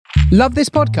Love this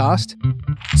podcast?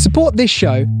 Support this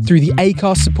show through the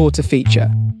Acast supporter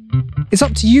feature. It's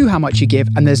up to you how much you give,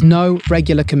 and there's no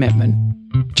regular commitment.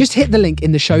 Just hit the link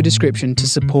in the show description to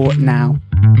support now.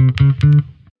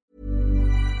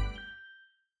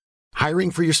 Hiring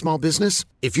for your small business?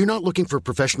 If you're not looking for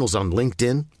professionals on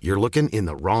LinkedIn, you're looking in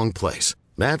the wrong place.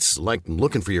 That's like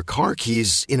looking for your car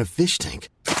keys in a fish tank.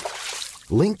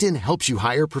 LinkedIn helps you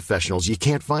hire professionals you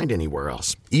can't find anywhere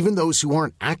else, even those who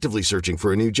aren't actively searching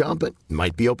for a new job but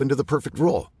might be open to the perfect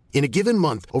role. In a given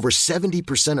month, over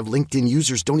 70% of LinkedIn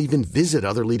users don't even visit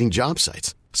other leading job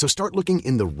sites. So start looking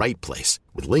in the right place.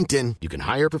 With LinkedIn, you can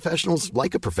hire professionals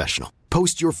like a professional.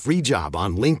 Post your free job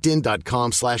on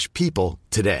linkedin.com/people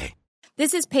today.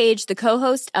 This is Paige, the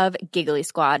co-host of Giggly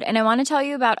Squad, and I want to tell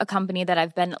you about a company that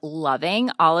I've been loving,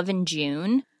 Olive &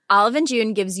 June. Olive &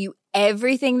 June gives you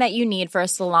everything that you need for a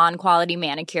salon-quality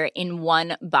manicure in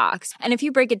one box. And if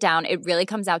you break it down, it really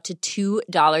comes out to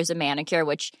 $2 a manicure,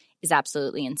 which is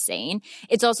absolutely insane.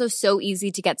 It's also so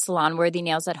easy to get salon-worthy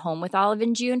nails at home with Olive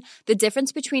 & June. The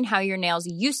difference between how your nails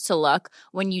used to look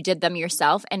when you did them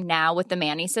yourself and now with the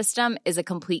Mani system is a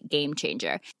complete game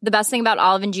changer. The best thing about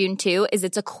Olive & June, too, is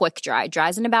it's a quick dry.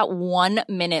 Dries in about 1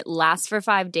 minute, lasts for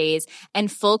 5 days,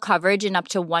 and full coverage in up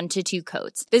to 1 to 2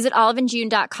 coats. Visit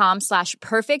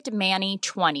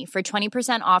oliveandjune.com/perfectmani20 for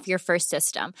 20% off your first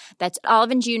system. That's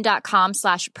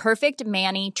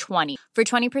oliveandjune.com/perfectmani20 for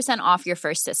 20% off your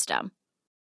first system.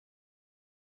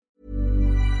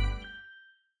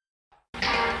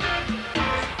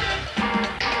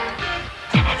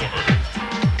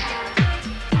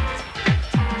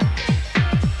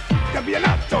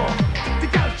 Campionato di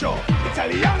calcio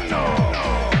italiano.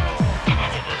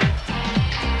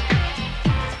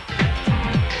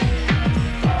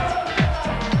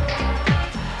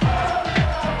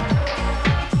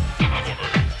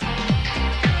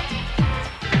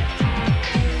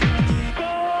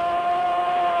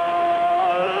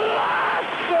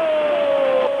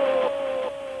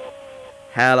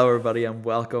 Hello everybody and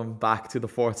welcome back to the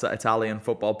Forza Italian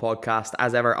Football Podcast.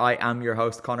 As ever, I am your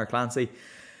host, Connor Clancy.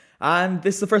 And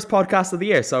this is the first podcast of the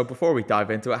year, so before we dive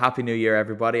into it, Happy New Year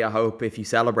everybody. I hope if you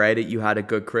celebrate it, you had a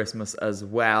good Christmas as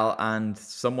well. And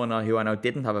someone who I know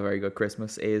didn't have a very good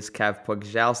Christmas is Kev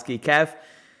Pogzelski. Kev,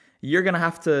 you're going to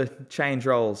have to change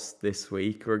roles this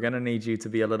week. We're going to need you to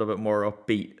be a little bit more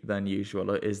upbeat than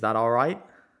usual. Is that all right?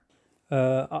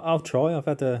 I'll try. I've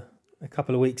had a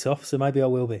couple of weeks off, so maybe I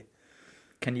will be.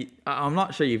 Can you? I'm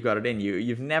not sure you've got it in you.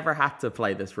 You've never had to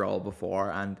play this role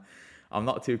before, and I'm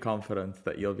not too confident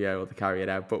that you'll be able to carry it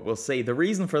out, but we'll see. The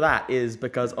reason for that is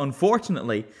because,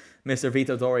 unfortunately, Mr.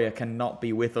 Vito Doria cannot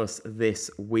be with us this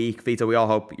week. Vito, we all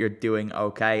hope you're doing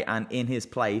okay, and in his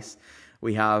place,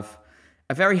 we have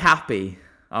a very happy,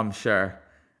 I'm sure,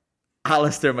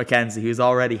 Alistair McKenzie, who's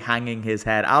already hanging his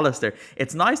head. Alistair,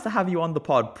 it's nice to have you on the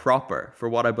pod proper for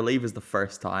what I believe is the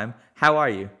first time. How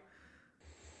are you?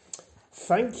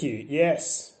 Thank you.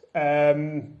 Yes. I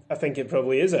think it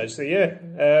probably is actually, yeah.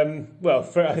 I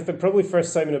think probably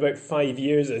first time in about 5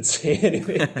 years, I'd say,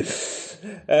 anyway.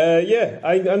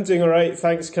 I'm doing all right.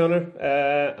 Thanks, Connor.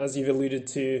 As you've alluded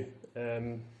to,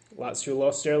 Lazio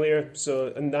lost earlier.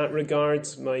 So in that regard,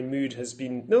 my mood has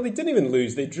been... No, they didn't even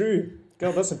lose. They drew.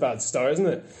 God, that's a bad start, isn't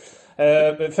it?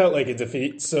 It felt like a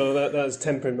defeat, so that's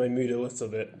tempered my mood a little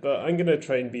bit. But I'm going to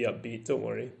try and be upbeat. Don't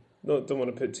worry. Don't want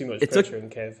to put too much pressure on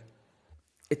Kev.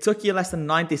 It took you less than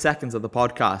 90 seconds of the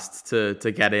podcast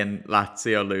to get in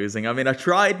Lazio losing. I mean, I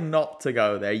tried not to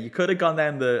go there. You could have gone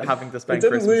down the having to spend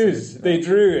Christmas. They didn't lose. They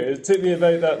drew. It took me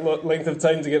about that length of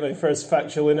time to get my first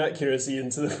factual inaccuracy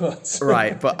into the pod.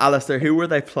 Right, but Alistair, who were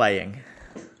they playing?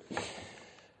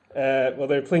 They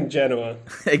were playing Genoa.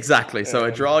 Exactly. So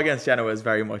a draw against Genoa is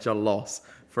very much a loss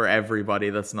for everybody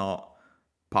that's not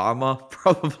Parma,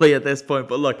 probably at this point.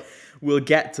 But look, we'll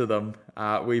get to them.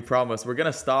 We promise. We're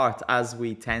going to start, as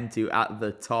we tend to, at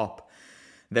the top.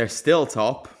 They're still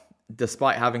top,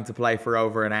 despite having to play for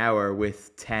over an hour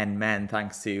with 10 men,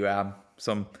 thanks to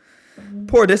some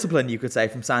poor discipline, you could say,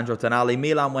 from Sandro Tonali.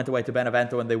 Milan went away to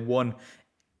Benevento and they won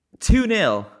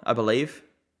 2-0, I believe.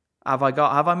 Have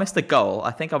I missed a goal?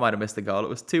 I think I might have missed a goal. It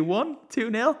was 2-1,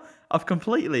 2-0. I've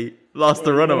completely lost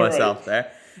the run of myself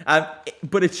there.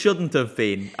 But it shouldn't have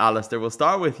been, Alistair. We'll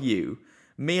start with you.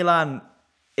 Milan,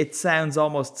 it sounds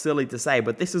almost silly to say,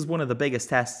 but this is one of the biggest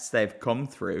tests they've come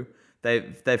through.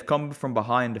 They've come from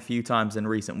behind a few times in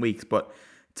recent weeks, but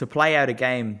to play out a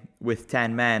game with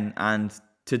 10 men and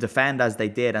to defend as they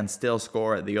did and still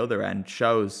score at the other end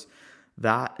shows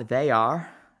that they are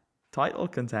title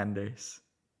contenders.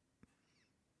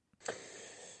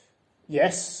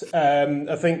 Yes,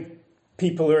 I think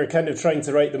people who are kind of trying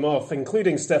to write them off,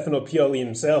 including Stefano Pioli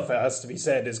himself, it has to be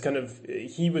said, is kind of,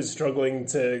 he was struggling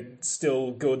to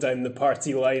still go down the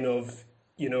party line of,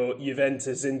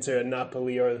 Juventus, Inter and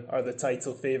Napoli are the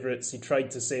title favourites. He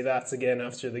tried to say that again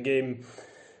after the game.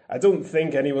 I don't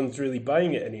think anyone's really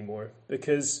buying it anymore,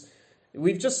 because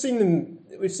we've seen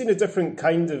a different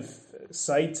kind of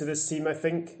side to this team, I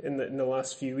think, in the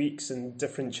last few weeks, and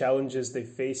different challenges they've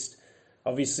faced.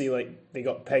 Obviously, like, they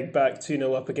got pegged back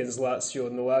 2-0 up against Lazio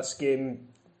in the last game,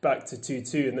 back to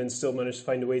 2-2, and then still managed to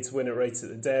find a way to win it right at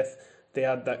the death. They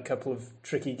had that couple of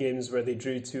tricky games where they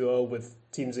drew 2-2 with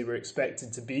teams they were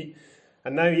expected to beat.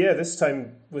 And now, this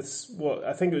time with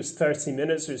I think it was 30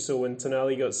 minutes or so when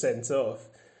Tonali got sent off.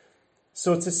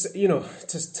 So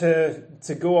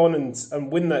to go on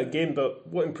and win that game, but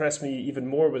what impressed me even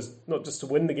more was not just to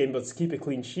win the game, but to keep a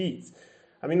clean sheet.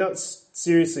 I mean, that's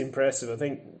seriously impressive. I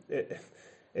think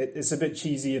it's a bit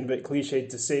cheesy and a bit cliched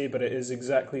to say, but it is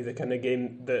exactly the kind of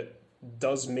game that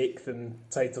does make them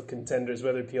title contenders,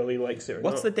 whether Pioli likes it or not.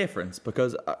 What's the difference?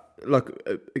 Because,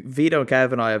 Vito and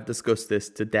Kev and I have discussed this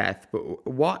to death, but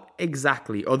what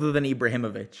exactly, other than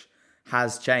Ibrahimovic,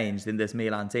 has changed in this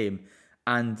Milan team?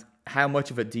 And how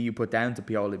much of it do you put down to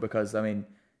Pioli? Because, I mean,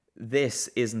 this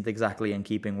isn't exactly in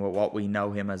keeping with what we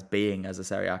know him as being as a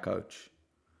Serie A coach.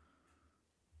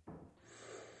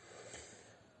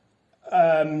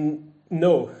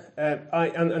 No,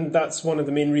 and that's one of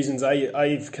the main reasons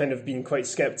I've kind of been quite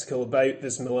sceptical about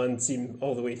this Milan team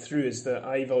all the way through, is that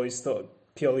I've always thought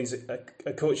Pioli's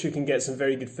a coach who can get some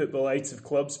very good football out of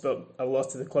clubs, but a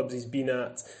lot of the clubs he's been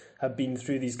at have been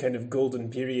through these kind of golden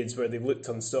periods where they've looked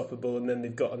unstoppable and then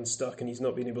they've got unstuck and he's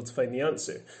not been able to find the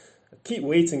answer. I keep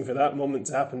waiting for that moment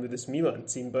to happen with this Milan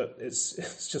team, but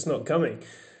it's just not coming.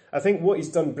 I think what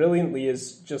he's done brilliantly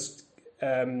is just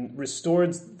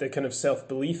restored the kind of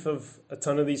self-belief of a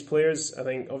ton of these players. I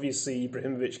think obviously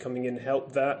Ibrahimovic coming in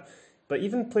helped that, but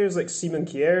even players like Simon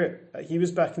Kjaer, he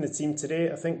was back in the team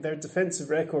today. I think their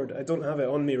defensive record, I don't have it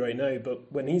on me right now,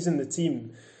 but when he's in the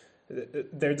team,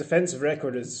 their defensive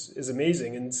record is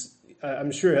amazing, and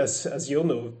I'm sure, as you'll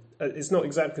know, it's not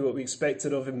exactly what we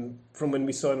expected of him from when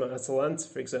we saw him at Atalanta,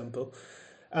 for example.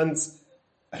 And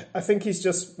I think he's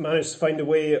just managed to find a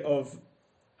way of,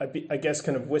 I guess,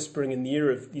 kind of whispering in the ear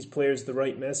of these players the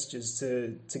right messages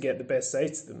to get the best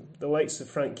out of them. The likes of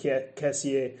Frank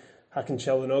Kessié, Hakan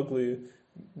Çalhanoğlu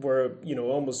were,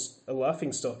 almost a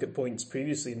laughingstock at points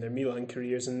previously in their Milan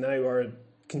careers, and now are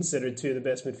considered two of the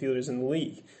best midfielders in the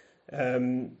league.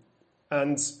 And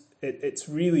it's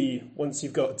really, once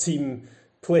you've got a team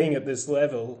playing at this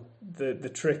level,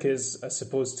 the trick is, I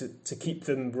suppose, to keep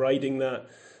them riding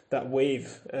that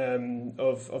wave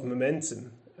of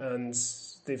momentum. And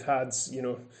they've had,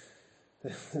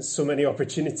 so many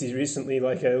opportunities recently,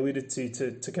 like I alluded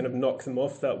to kind of knock them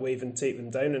off that wave and take them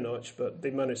down a notch, but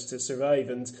they managed to survive.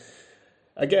 And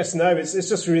I guess now it's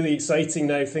just really exciting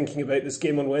now thinking about this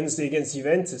game on Wednesday against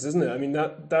Juventus, isn't it? I mean,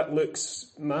 that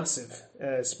looks massive,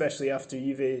 especially after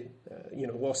Juve,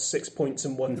 lost 6 points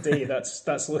in one day.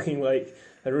 That's looking like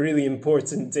a really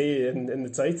important day in the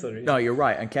title race. No, you're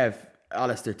right. And Kev,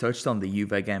 Alistair touched on the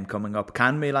Juve game coming up.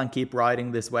 Can Milan keep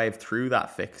riding this wave through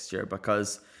that fixture?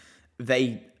 Because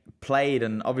they played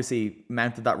and obviously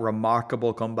mounted that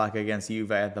remarkable comeback against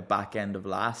Juve at the back end of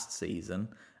last season.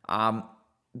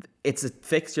 It's a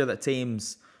fixture that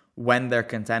teams, when they're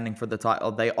contending for the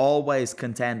title, they always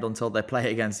contend until they play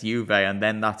against Juve, and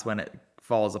then that's when it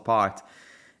falls apart.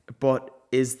 But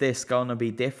is this going to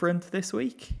be different this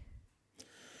week?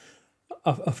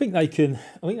 I think they can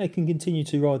continue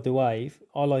to ride the wave.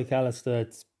 I like Alistair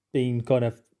being kind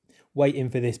of waiting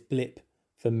for this blip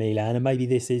for Milan, and maybe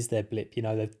this is their blip.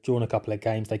 They've drawn a couple of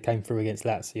games. They came through against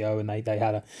Lazio, and they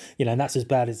had and that's as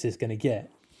bad as it's going to get.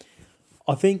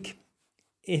 I think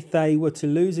if they were to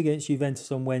lose against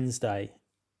Juventus on Wednesday,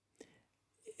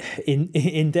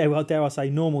 in dare I say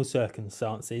normal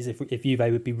circumstances, if Juve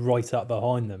would be right up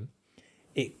behind them,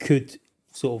 it could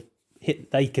sort of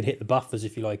they could hit the buffers,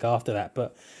 if you like, after that.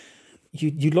 But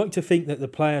you'd like to think that the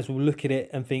players will look at it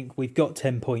and think, we've got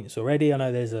 10 points already. I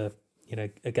know there's a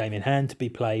game in hand to be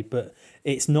played, but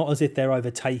it's not as if they're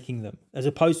overtaking them, as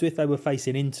opposed to if they were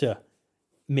facing Inter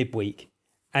midweek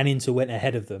and Inter went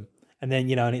ahead of them. And then,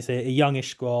 and it's a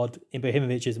youngish squad.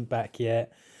 Ibrahimovic isn't back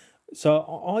yet. So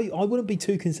I wouldn't be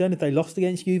too concerned if they lost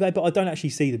against Juve, but I don't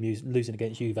actually see them losing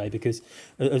against Juve, because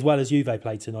as well as Juve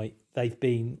played tonight, they've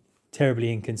been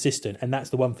terribly inconsistent. And that's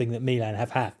the one thing that Milan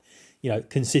have had,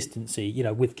 consistency,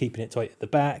 with keeping it tight at the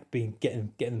back,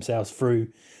 getting themselves through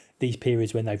these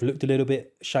periods when they've looked a little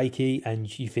bit shaky,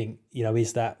 and you think,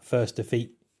 is that first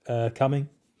defeat coming?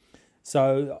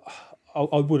 So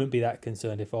I wouldn't be that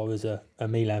concerned if I was a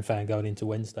Milan fan going into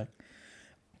Wednesday.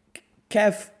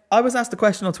 Kev, I was asked a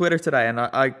question on Twitter today, and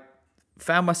I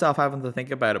found myself having to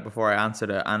think about it before I answered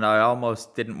it, and I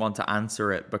almost didn't want to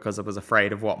answer it because I was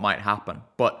afraid of what might happen.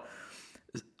 But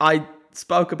I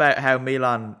spoke about how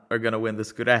Milan are going to win the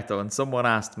Scudetto, and someone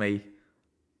asked me,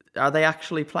 are they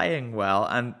actually playing well?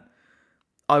 And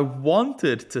I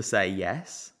wanted to say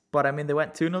yes, but I mean, they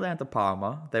went 2-0 down to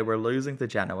Parma. They were losing to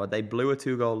Genoa. They blew a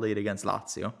 2-goal lead against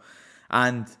Lazio.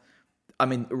 And I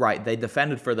mean, right, they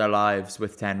defended for their lives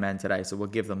with 10 men today, so we'll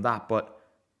give them that. But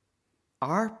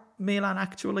are Milan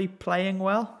actually playing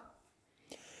well?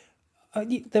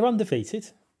 They're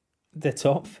undefeated. They're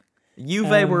top.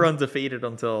 Juve were undefeated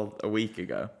until a week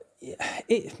ago.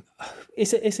 It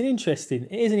is an interesting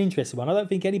one. I don't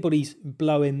think anybody's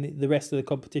blowing the rest of the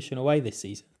competition away this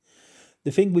season.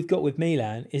 The thing we've got with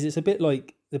Milan is it's a bit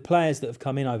like the players that have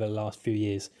come in over the last few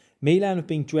years. Milan have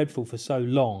been dreadful for so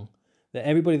long that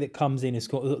everybody that comes in has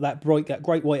got that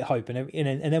great white hope, and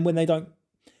then when they don't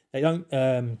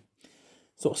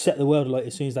sort of set the world alight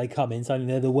as soon as they come in, saying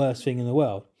they're the worst thing in the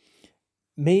world.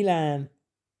 Milan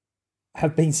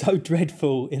have been so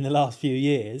dreadful in the last few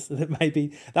years that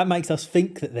maybe that makes us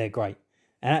think that they're great,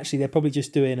 and actually they're probably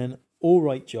just doing an all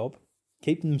right job,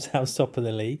 keeping themselves top of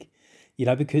the league,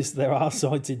 because there are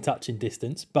sides in touching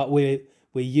distance. But we're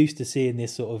used to seeing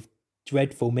this sort of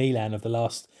dreadful Milan of the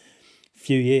last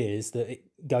few years that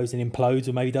it goes and implodes,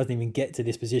 or maybe doesn't even get to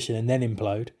this position and then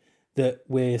implode. That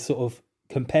we're sort of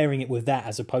comparing it with that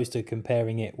as opposed to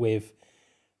comparing it with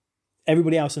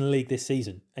everybody else in the league this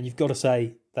season. And you've got to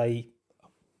say they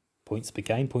points per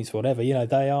game, points for whatever.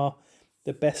 They are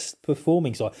the best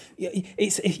performing side.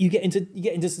 You get into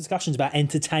discussions about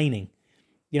entertaining.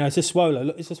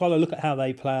 Sassuolo. Look at how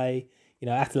they play.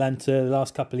 Atalanta the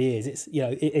last couple of years.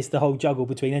 It's the whole juggle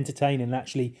between entertaining and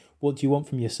actually what do you want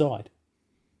from your side.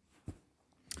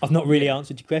 I've not really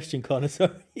answered your question, Connor.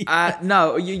 Sorry.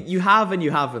 No, you have and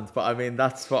you haven't. But I mean,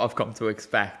 that's what I've come to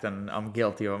expect, and I'm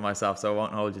guilty of it myself, so I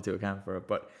won't hold you to account for it.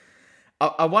 But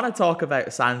I want to talk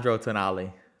about Sandro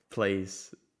Tonali,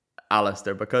 please,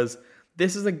 Alistair, because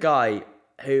this is a guy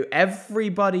who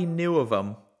everybody knew of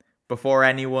him before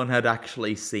anyone had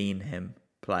actually seen him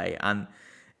play. And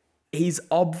he's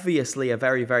obviously a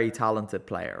very, very talented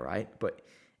player, right? But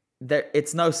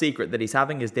it's no secret that he's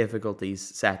having his difficulties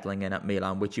settling in at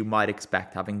Milan, which you might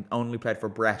expect, having only played for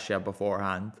Brescia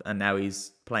beforehand, and now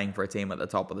he's playing for a team at the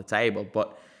top of the table.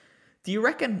 But do you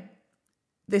reckon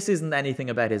this isn't anything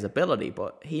about his ability,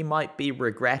 but he might be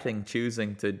regretting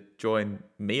choosing to join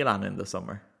Milan in the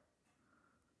summer?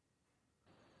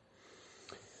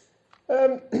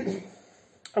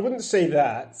 I wouldn't say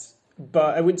that,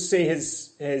 but I would say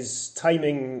his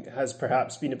timing has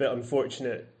perhaps been a bit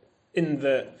unfortunate in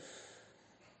that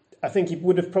I think he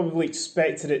would have probably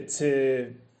expected it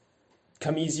to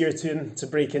come easier to him to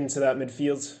break into that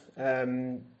midfield.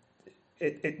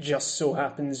 It just so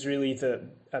happens really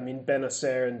that,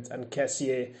 Benacer and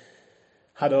Kessié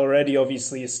had already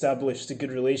obviously established a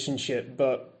good relationship,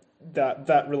 but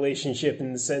that relationship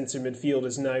in the centre midfield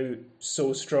is now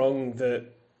so strong that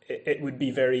it would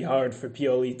be very hard for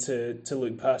Pioli to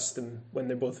look past them when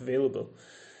they're both available.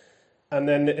 And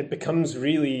then it becomes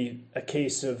really a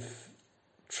case of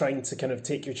trying to kind of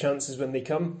take your chances when they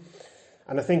come.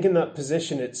 And I think in that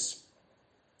position, it's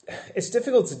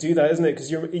difficult to do that, isn't it?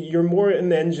 Because you're more in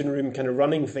the engine room kind of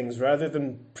running things rather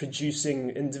than producing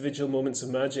individual moments of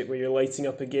magic where you're lighting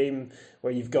up a game,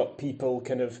 where you've got people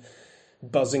kind of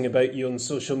buzzing about you on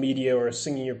social media or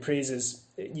singing your praises.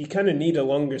 You kind of need a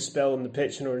longer spell on the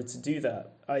pitch in order to do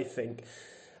that, I think.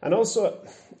 And also,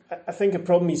 I think a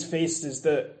problem he's faced is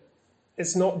that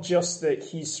it's not just that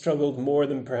he's struggled more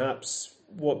than perhaps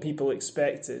what people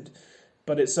expected,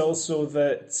 but it's also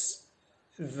that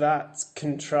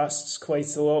contrasts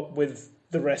quite a lot with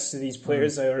the rest of these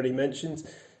players I already mentioned,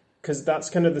 because that's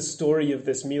kind of the story of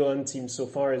this Milan team so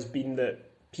far, has been that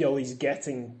Pioli's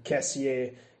getting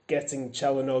Kessié, getting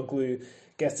Çalhanoğlu,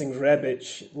 getting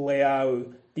Rebic,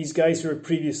 Leao, these guys who were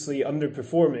previously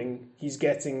underperforming, he's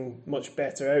getting much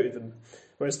better out of them.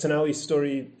 Whereas Tonali's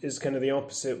story is kind of the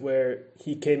opposite, where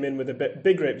he came in with a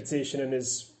big reputation and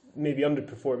is maybe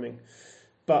underperforming.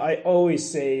 But I always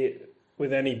say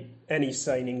with any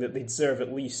signing that they deserve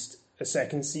at least a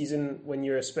second season when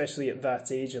you're especially at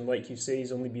that age. And like you say,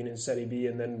 he's only been in Serie B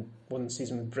and then one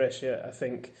season with Brescia. I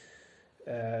think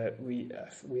we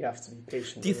have to be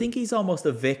patient. Do you think he's almost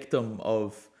a victim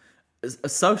of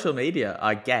social media,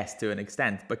 I guess, to an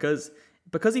extent? Because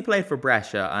he played for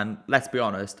Brescia, and let's be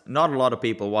honest, not a lot of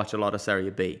people watch a lot of Serie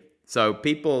B. So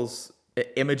people's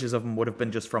images of him would have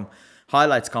been just from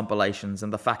highlights compilations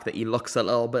and the fact that he looks a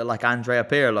little bit like Andrea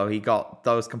Pirlo. He got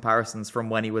those comparisons from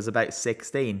when he was about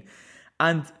 16.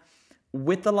 And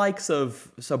with the likes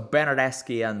of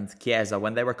Bernardeschi and Chiesa,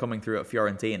 when they were coming through at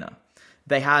Fiorentina,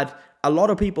 they had a lot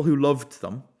of people who loved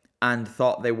them and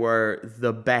thought they were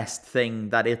the best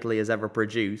thing that Italy has ever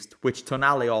produced, which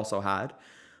Tonali also had.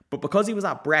 But because he was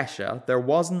at Brescia, there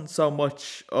wasn't so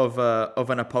much of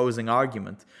an opposing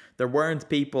argument. There weren't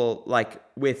people, like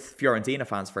with Fiorentina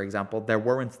fans, for example, there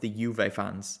weren't the Juve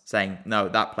fans saying, no,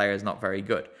 that player is not very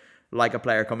good. Like a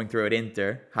player coming through at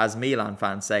Inter has Milan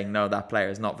fans saying, no, that player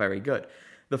is not very good.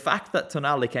 The fact that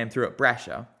Tonali came through at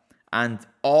Brescia and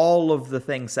all of the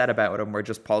things said about him were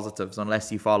just positives,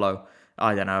 unless you follow,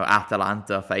 I don't know,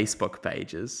 Atalanta Facebook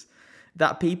pages,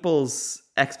 that people's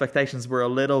expectations were a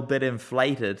little bit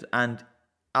inflated. And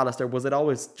Alistair, was it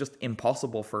always just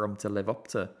impossible for him to live up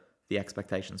to the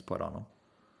expectations put on him?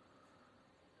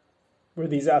 Were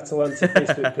these Atalanta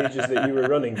Facebook pages that you were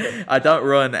running? I don't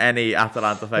run any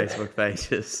Atalanta Facebook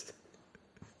pages.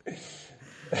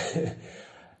 I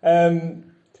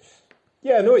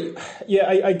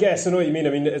guess I know what you mean. I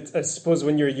mean, I suppose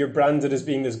when you're branded as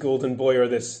being this golden boy or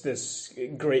this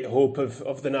great hope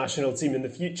of the national team in the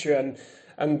future,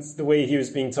 and the way he was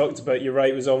being talked about, you're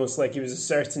right, it was almost like he was a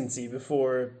certainty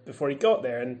before he got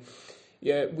there. And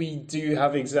yeah, we do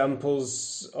have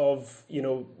examples of,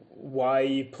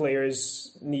 why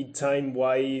players need time,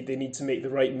 why they need to make the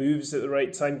right moves at the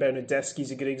right time.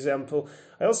 Bernardeschi's a good example.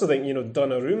 I also think,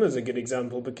 Donnarumma is a good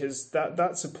example, because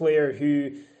that's a player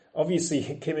who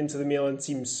obviously came into the Milan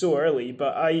team so early,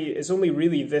 but it's only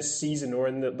really this season or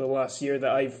in the last year that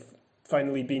I've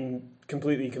finally been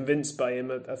completely convinced by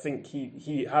him. I think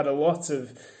he had a lot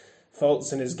of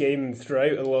faults in his game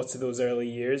throughout a lot of those early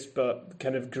years, but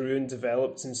kind of grew and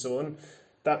developed and so on.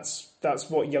 That's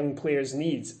what young players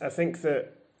need. I think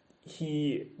that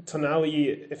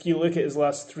Tonali, if you look at his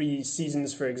last 3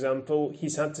 seasons, for example,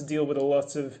 he's had to deal with a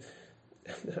lot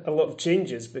of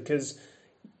changes, because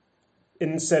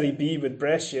in Serie B with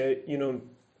Brescia,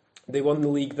 they won the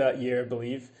league that year, I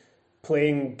believe,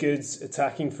 playing good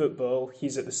attacking football.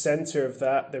 He's at the centre of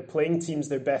that. They're playing teams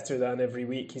they're better than every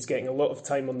week. He's getting a lot of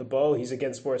time on the ball. He's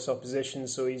against worse opposition,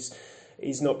 so he's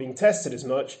not being tested as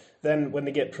much. Then when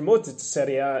they get promoted to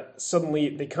Serie A, suddenly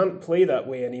they can't play that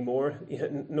way anymore,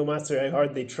 no matter how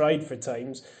hard they tried for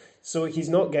times. So he's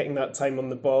not getting that time on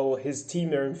the ball. His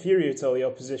team are inferior to all the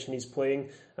opposition he's playing,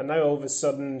 and now all of a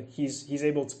sudden he's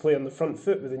able to play on the front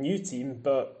foot with a new team,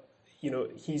 but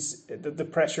the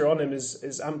pressure on him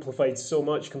is amplified so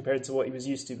much compared to what he was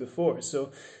used to before.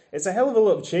 So it's a hell of a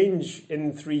lot of change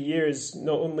in 3 years,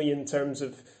 not only in terms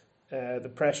of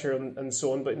the pressure and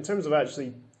so on, but in terms of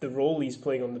actually the role he's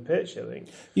playing on the pitch. I think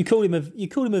you call him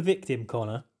a victim,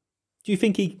 Connor. Do you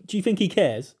think he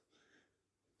cares?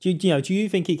 Do you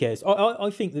think he cares? I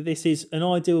think that this is an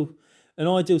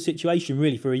ideal situation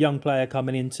really for a young player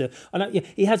coming into. I know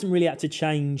he hasn't really had to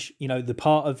change, the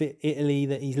part of Italy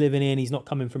that he's living in. He's not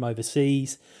coming from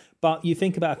overseas. But you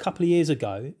think about a couple of years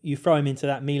ago, you throw him into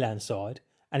that Milan side,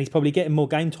 and he's probably getting more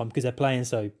game time because they're playing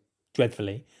so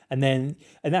dreadfully. And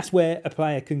that's where a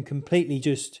player can completely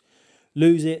just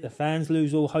lose it. The fans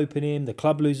lose all hope in him. The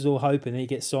club loses all hope, and he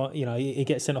gets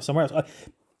sent off somewhere else.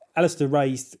 Alistair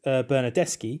raised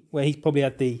Bernardeschi, where he's probably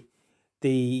had the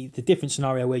different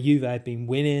scenario where Juve had been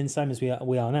winning, same as we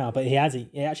are now, but he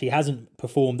actually hasn't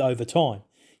performed over time.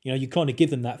 You kind of give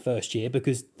them that first year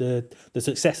because the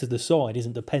success of the side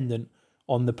isn't dependent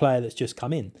on the player that's just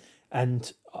come in.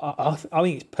 And I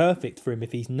think it's perfect for him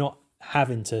if he's not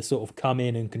having to sort of come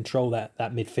in and control that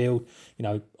midfield,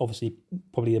 obviously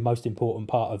probably the most important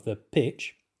part of the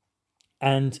pitch,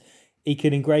 and he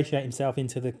can ingratiate himself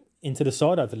into the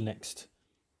side over the next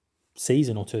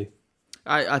season or two.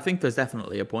 I think there's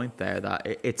definitely a point there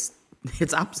that it's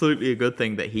absolutely a good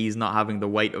thing that he's not having the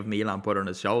weight of Milan put on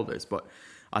his shoulders, but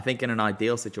I think in an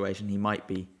ideal situation he might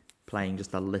be playing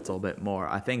just a little bit more.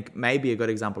 I think maybe a good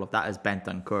example of that is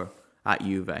Bentancur at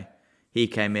Juve. He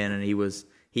came in and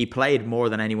he played more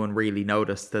than anyone really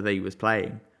noticed that he was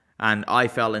playing. And I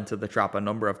fell into the trap a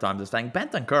number of times of saying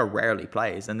Bentancur rarely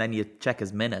plays. And then you check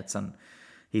his minutes and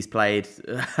he's played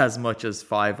as much as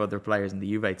 5 other players in the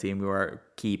Juve team who are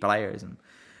key players. And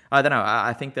I don't know,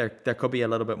 I think there could be a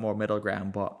little bit more middle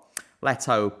ground, but let's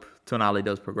hope Tonali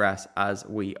does progress as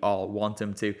we all want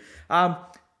him to.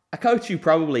 A coach who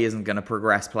probably isn't going to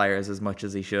progress players as much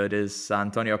as he should is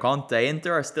Antonio Conte.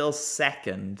 Inter are still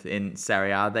second in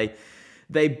Serie A.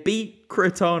 They beat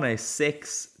Crotone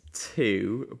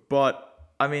 6-2, but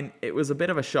I mean, it was a bit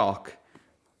of a shock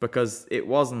because it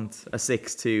wasn't a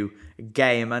 6-2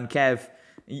 game. And Kev,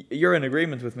 you're in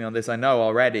agreement with me on this, I know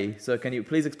already. So can you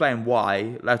please explain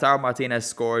why Lautaro Martinez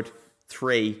scored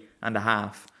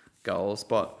 3.5 goals,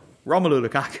 but Romelu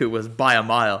Lukaku was by a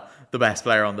mile the best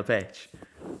player on the pitch?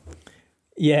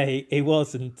 Yeah, he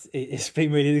was, and it's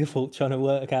been really difficult trying to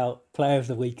work out player of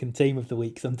the week and team of the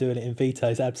week because I'm doing it in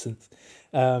Vito's absence.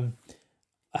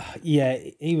 Yeah,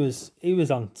 he was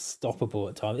unstoppable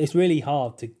at times. It's really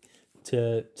hard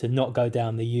to not go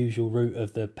down the usual route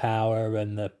of the power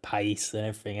and the pace and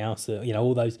everything else.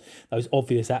 All those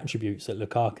obvious attributes that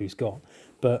Lukaku's got.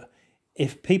 But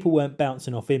if people weren't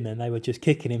bouncing off him, then they were just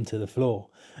kicking him to the floor.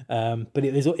 But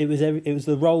it was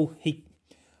the role he.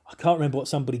 I can't remember what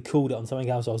somebody called it on something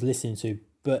else I was listening to,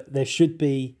 but there should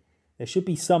be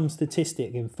some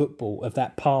statistic in football of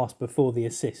that pass before the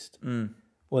assist,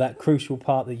 or that crucial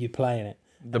part that you play in it.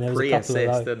 The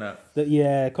pre-assist, isn't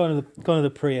it? Kind of the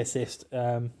pre-assist.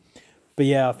 But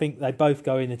yeah, I think they both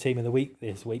go in the team of the week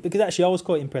this week because actually I was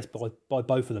quite impressed by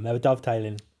both of them. They were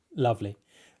dovetailing lovely.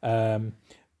 But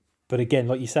again,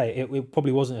 like you say, it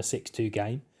probably wasn't a 6-2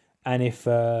 game, and if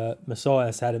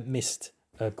Messias hadn't missed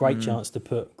a great chance to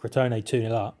put Crotone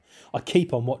 2-0 up. I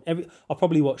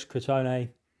probably watched Crotone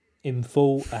in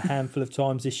full a handful of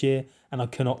times this year, and I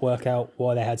cannot work out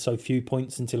why they had so few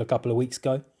points until a couple of weeks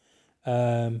ago.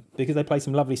 Because they play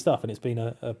some lovely stuff, and it's been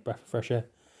a breath of fresh air.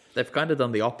 They've kind of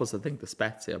done the opposite, I think, to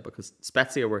Spezia, because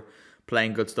Spezia were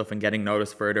playing good stuff and getting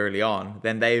noticed for it early on.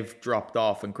 Then they've dropped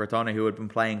off, and Crotone, who had been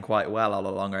playing quite well all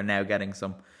along, are now getting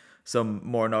some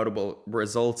more notable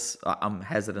results. I'm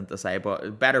hesitant to say,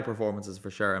 but better performances for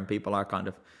sure, and people are kind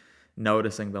of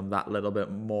noticing them that little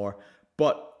bit more.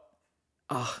 But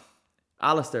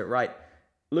Alistair, right,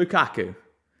 Lukaku,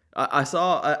 I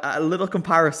saw a little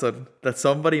comparison that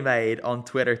somebody made on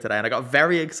Twitter today, and I got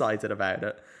very excited about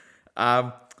it.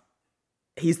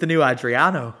 He's the new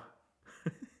Adriano.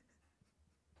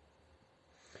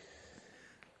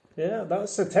 Yeah,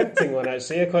 that's a tempting one,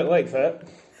 actually. I quite like that.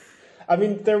 I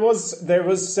mean, there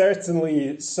was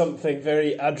certainly something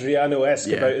very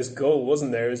Adriano-esque about his goal,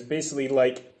 wasn't there? It was basically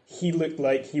like he looked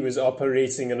like he was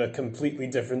operating in a completely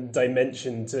different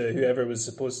dimension to whoever was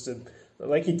supposed to.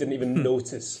 Like he didn't even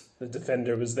notice the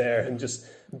defender was there and just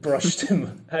brushed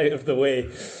him out of the way.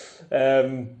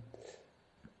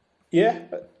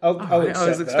 I'll accept I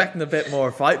was expecting a bit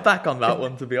more fight back on that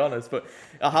one, to be honest. But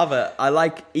I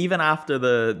like, even after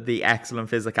the excellent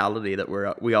physicality that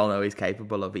we all know he's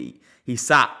capable of, he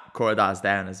sat Cordas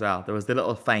down as well. There was the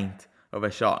little feint of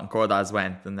a shot, and Cordas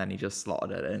went, and then he just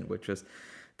slotted it in, which was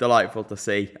delightful to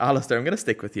see. Alistair, I'm going to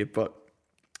stick with you, but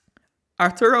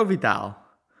Arturo Vidal,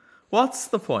 what's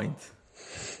the point?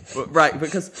 Right,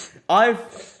 because I've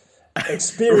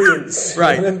experience.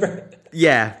 Right. Remember?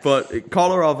 Yeah, but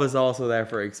Kolarov is also there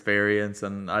for experience,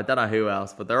 and I don't know who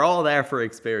else, but they're all there for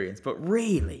experience. But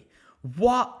really,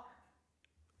 what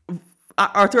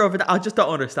Arturo Vidal, I just don't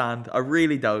understand. I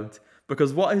really don't.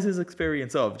 Because what is his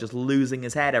experience of? Just losing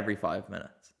his head every 5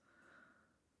 minutes?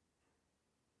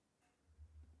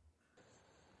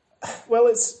 Well,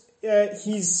 he's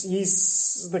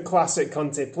the classic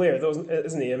Conte player,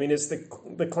 isn't he? I mean, it's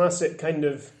the classic kind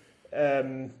of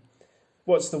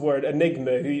what's the word,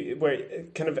 enigma, where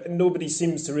kind of nobody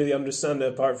seems to really understand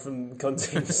it apart from Conte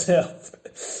himself.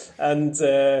 And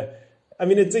I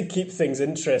mean, it did keep things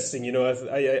interesting. You know,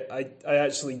 I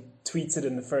actually tweeted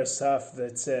in the first half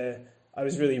that I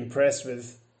was really impressed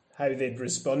with how they'd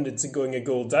responded to going a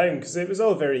goal down, because it was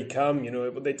all very calm. You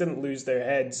know, they didn't lose their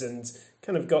heads and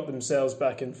kind of got themselves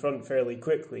back in front fairly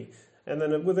quickly. And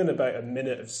then within about a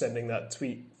minute of sending that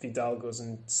tweet, Vidal goes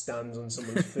and stands on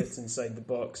someone's foot inside the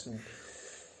box. And,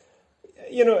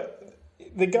 you know,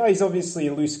 the guy's obviously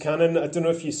a loose cannon. I don't know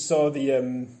if you saw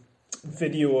the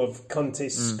video of Conte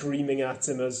screaming at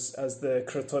him as the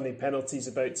Crotone penalty's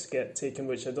about to get taken,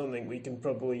 which I don't think we can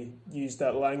probably use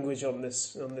that language on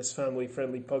this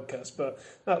family-friendly podcast, but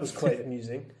that was quite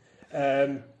amusing.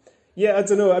 Yeah, I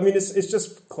don't know. I mean, it's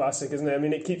just classic, isn't it? I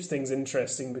mean, it keeps things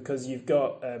interesting because you've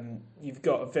got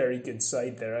a very good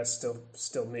side there. I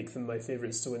still make them my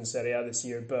favourites to win Serie A this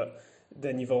year, but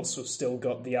then you've also still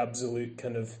got the absolute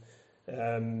kind of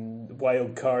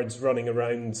wild cards running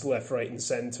around left, right, and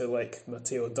centre, like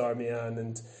Matteo Darmian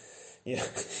and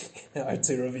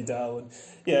Arturo Vidal, and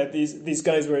these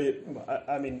guys were.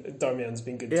 I mean, Darmian's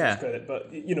been good to his credit,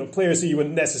 but you know, players who you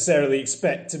wouldn't necessarily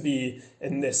expect to be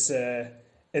in this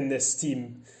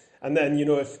team. And then, you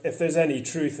know, if there's any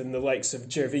truth in the likes of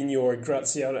Gervinho or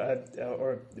Graziano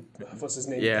or what's his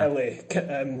name, Pele,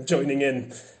 joining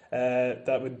in,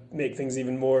 that would make things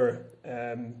even more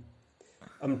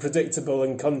unpredictable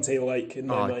and Conte-like in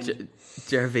my mind.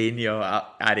 Gervinho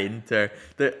at Inter.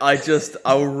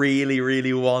 I really,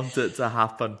 really want it to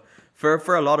happen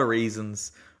for a lot of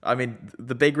reasons. I mean,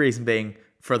 the big reason being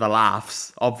for the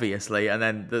laughs, obviously, and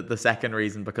then the second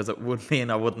reason because it would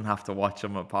mean I wouldn't have to watch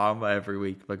him at Parma every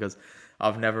week, because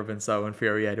I've never been so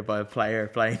infuriated by a player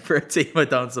playing for a team I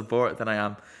don't support than I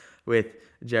am with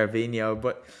Gervinho.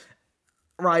 But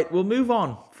right, we'll move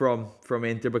on from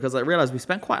Inter, because I realise we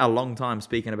spent quite a long time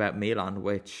speaking about Milan,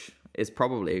 which is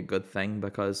probably a good thing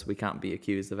because we can't be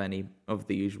accused of any of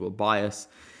the usual bias.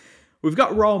 We've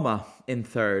got Roma in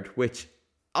third, which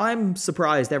I'm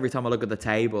surprised every time I look at the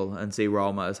table and see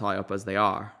Roma as high up as they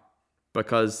are,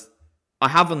 because I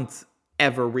haven't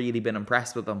ever really been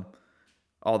impressed with them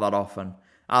all that often.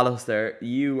 Alistair,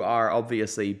 you are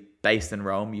obviously based in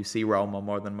Rome. You see Roma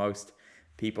more than most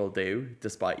people do,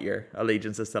 despite your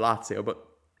allegiances to Lazio. But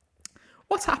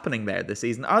what's happening there this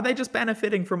season? Are they just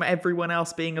benefiting from everyone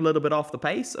else being a little bit off the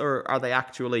pace, or are they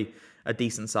actually a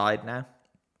decent side now?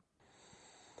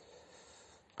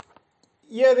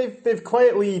 Yeah, they've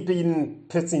quietly been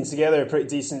putting together a pretty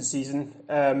decent season.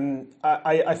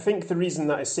 I think the reason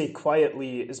that I say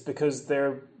quietly is because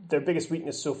their biggest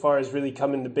weakness so far has really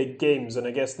come in the big games, and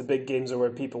I guess the big games are where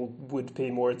people would pay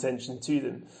more attention to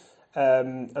them.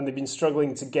 And they've been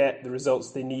struggling to get the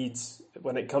results they need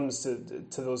when it comes to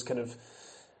those kind of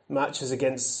matches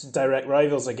against direct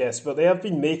rivals, I guess. But they have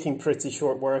been making pretty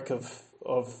short work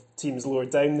of teams lower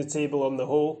down the table on the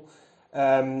whole.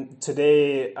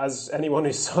 Today, as anyone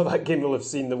who saw that game will have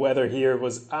seen, the weather here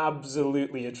was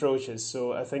absolutely atrocious.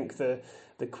 So I think the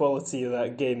quality of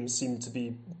that game seemed to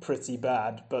be pretty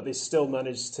bad, but they still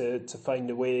managed to find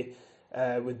a way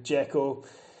with Dzeko.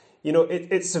 You know,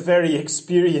 it's a very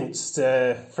experienced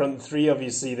front three,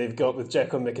 obviously, they've got with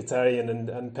Dzeko, Mkhitaryan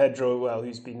and Pedro, well,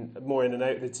 who's been more in and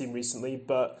out of the team recently.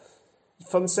 But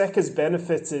Fonseca's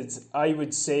benefited, I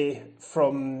would say,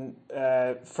 from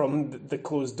the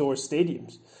closed-door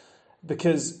stadiums,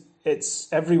 because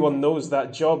everyone knows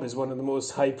that job is one of the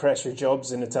most high-pressure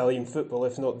jobs in Italian football,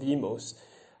 if not the most.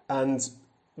 And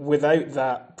without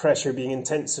that pressure being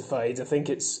intensified, I think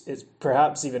it's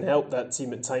perhaps even helped that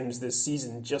team at times this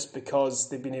season, just because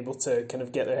they've been able to kind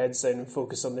of get their heads down and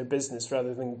focus on their business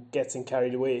rather than getting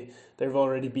carried away. There have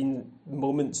already been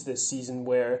moments this season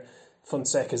where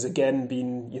Fonseca's again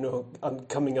been,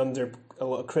 coming under a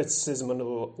lot of criticism and a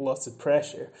lot of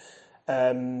pressure.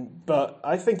 But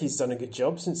I think he's done a good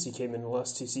job since he came in the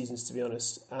last 2 seasons, to be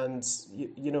honest. And,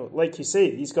 like you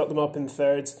say, he's got them up in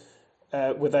third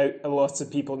without a lot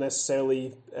of people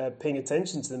necessarily paying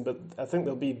attention to them. But I think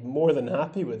they'll be more than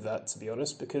happy with that, to be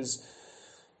honest, because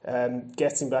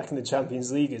getting back in the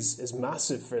Champions League is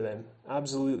massive for them.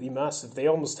 Absolutely massive. They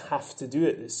almost have to do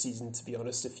it this season, to be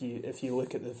honest, if you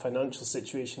look at the financial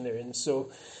situation they're in.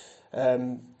 So,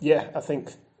 I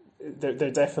think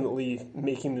they're definitely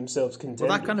making themselves contenders.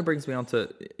 Well, that kind of brings me on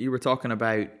to, you were talking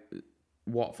about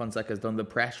what Fonseca's done, the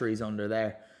pressure he's under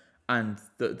there, and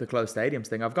the closed stadiums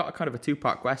thing. I've got a kind of a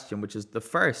 2-part question, which is the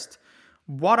first,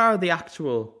 what are the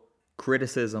actual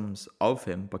criticisms of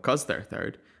him because they're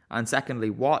third? And secondly,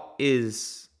 what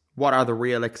are the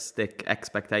realistic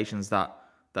expectations that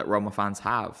Roma fans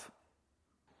have?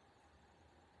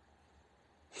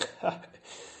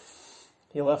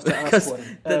 You'll have to ask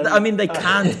one. They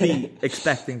can't be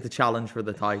expecting to challenge for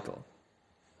the title.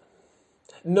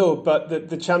 No, but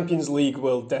the Champions League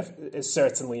is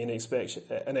certainly an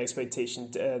expectation,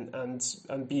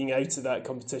 and being out of that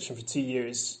competition for 2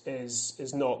 years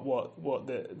is not what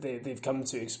they've come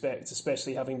to expect,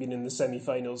 especially having been in the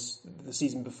semi-finals the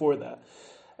season before that.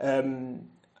 And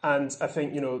I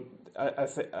think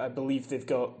I believe they've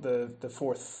got the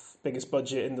 4th biggest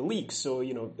budget in the league. So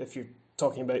if you're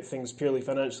talking about things purely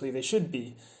financially, they should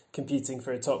be competing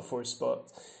for a top 4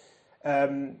 spot.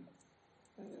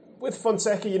 With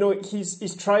Fonseca,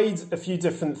 he's tried a few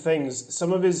different things.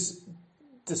 Some of his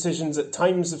decisions at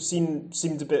times have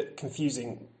seemed a bit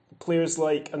confusing. Players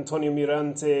like Antonio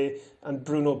Mirante and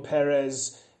Bruno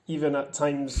Perez, even at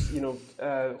times,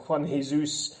 Juan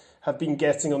Jesus, have been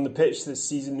getting on the pitch this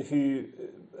season, who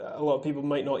a lot of people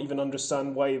might not even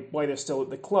understand why they're still at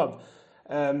the club.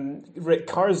 Rick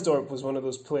Karsdorp was one of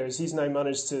those players. He's now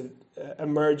managed to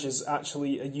emerge as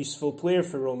actually a useful player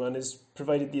for Roma and has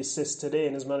provided the assist today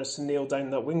and has managed to nail down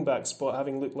that wing-back spot,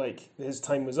 having looked like his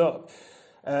time was up.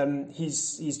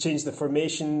 He's changed the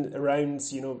formation around,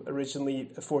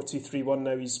 originally a 4-2-3-1,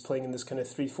 now he's playing in this kind of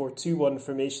 3-4-2-1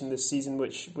 formation this season,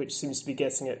 which seems to be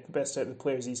getting the best out of the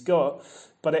players he's got.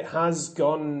 But it has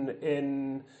gone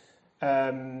in,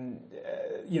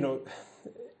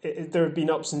 there have been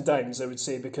ups and downs, I would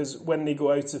say, because when they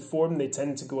go out of form, they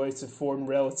tend to go out of form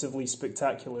relatively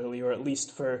spectacularly, or at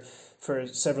least for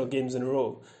several games in a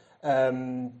row.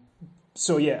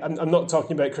 So yeah, I'm not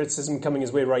talking about criticism coming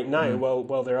his way right now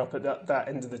while they're up at that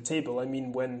end of the table. I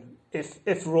mean,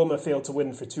 if Roma fail to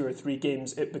win for 2 or 3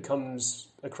 games, it becomes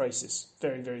a crisis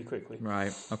very, very quickly.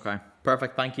 Right, okay.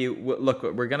 Perfect, thank you. Look,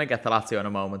 we're going to get to Lazio in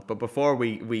a moment, but before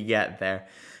we get there,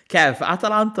 Kev,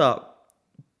 Atalanta,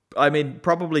 I mean,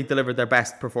 probably delivered their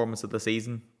best performance of the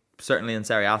season, certainly in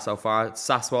Serie A so far.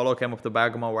 Sassuolo came up to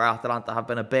Bergamo, where Atalanta have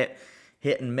been a bit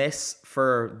hit and miss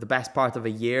for the best part of a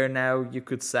year now, you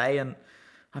could say. And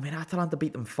I mean, Atalanta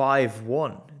beat them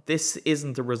 5-1. This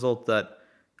isn't a result that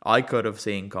I could have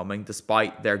seen coming,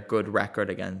 despite their good record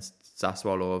against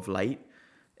Sassuolo of late.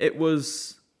 It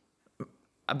was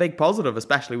a big positive,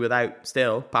 especially without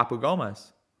still Papu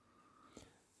Gomez.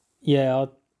 Yeah,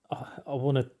 I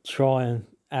want to try and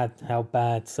add how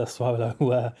bad Sassuolo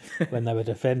were when they were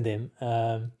defending.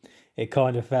 It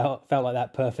kind of felt like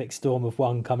that perfect storm of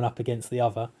one coming up against the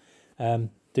other.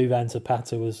 Duvan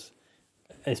Zapata was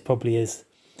probably as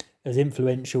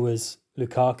influential as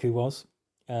Lukaku was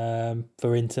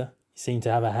for Inter. He seemed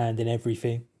to have a hand in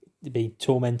everything, to be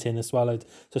tormenting the Swallowed.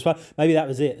 So maybe that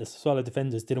was it. The Swallow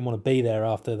defenders didn't want to be there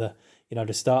after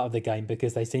the start of the game,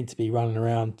 because they seemed to be running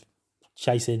around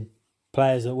chasing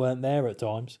players that weren't there at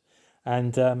times.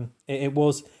 And it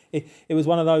was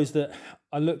one of those that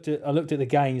I looked at the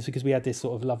games, because we had this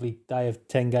sort of lovely day of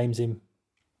 10 games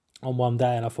on one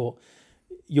day, and I thought,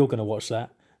 you're going to watch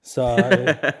that, so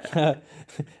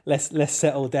let's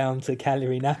settle down to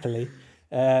Cagliari Napoli,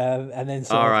 and then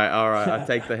all right. I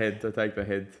take the hint.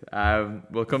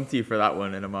 We'll come to you for that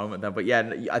one in a moment then. But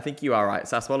yeah, I think you are right.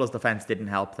 Sassuolo's defense didn't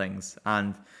help things,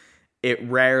 and it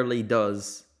rarely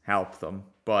does help them.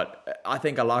 But I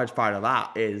think a large part of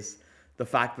that is the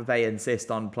fact that they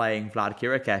insist on playing Vlad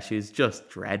Kirikesh, who's just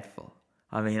dreadful.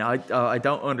 I mean, I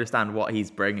don't understand what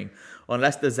he's bringing,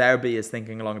 unless De Zerbi is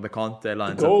thinking along the Conte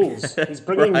lines. The goals. He's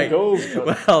bringing the goals.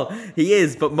 Well, he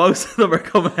is, but most of them are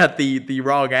coming at the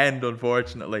wrong end,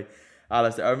 unfortunately.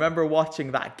 Alistair, I remember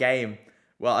watching that game.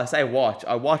 Well, I say watch.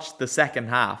 I watched the second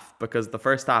half, because the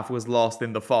first half was lost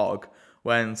in the fog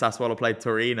when Sassuolo played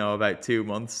Torino about 3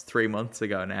 months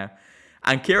ago now.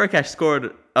 And Kirikesh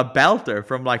scored a belter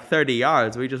from like 30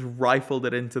 yards. We just rifled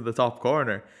it into the top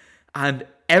corner. And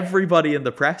everybody in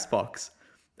the press box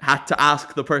had to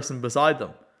ask the person beside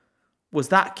them, was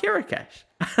that Kirikesh?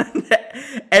 And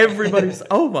everybody's,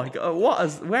 oh my God,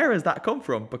 where has that come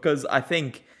from? Because I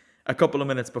think a couple of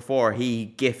minutes before, he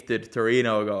gifted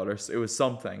Torino a goal, or it was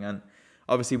something. And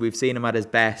obviously we've seen him at his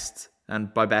best,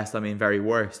 and by best I mean very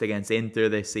worst, against Inter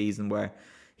this season, where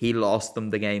he lost them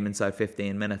the game inside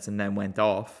 15 minutes and then went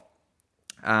off.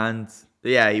 And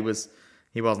yeah, he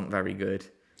wasn't very good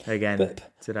again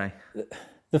today.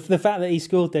 The fact that he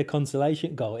scored their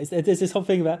consolation goal, there's this whole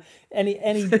thing about any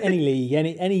league,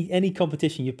 any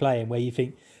competition you play in, where you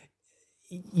think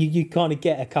you kind of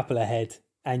get a couple ahead,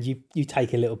 and you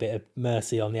take a little bit of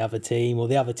mercy on the other team, or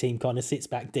the other team kind of sits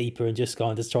back deeper and just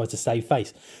kind of tries to save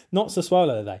face. Not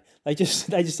Sassuolo, they just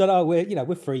said, oh,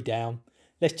 we're 3 down.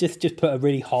 Let's just put a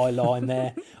really high line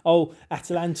there. Oh,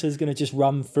 Atalanta's going to just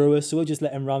run through us, so we'll just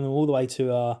let them run all the way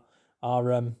to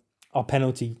our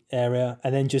penalty area,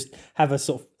 and then just have a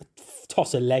sort of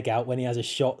toss a leg out when he has a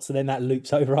shot, so then that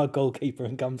loops over our goalkeeper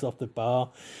and comes off the bar.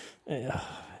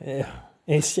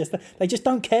 It's just, they just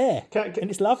don't care, and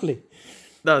it's lovely.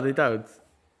 No, they don't.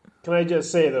 Can I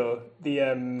just say, though,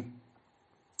 there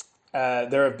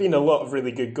have been a lot of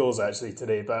really good goals actually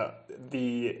today, but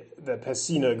the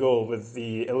Pessina goal with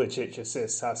the Ilicic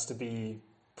assist has to be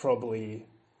probably,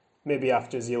 maybe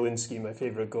after Zielinski, my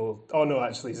favourite goal. Oh no,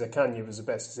 actually Zaccagni was the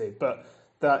best to say, but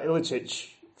that Ilicic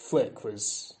flick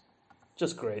was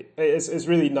just great. It's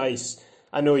really nice.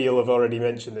 I know you'll have already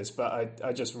mentioned this, but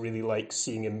I just really like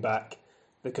seeing him back,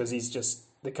 because he's just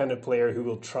the kind of player who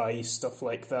will try stuff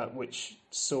like that, which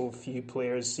so few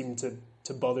players seem to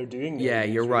bother doing. Yeah,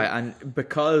 you're right. And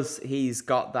because he's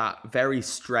got that very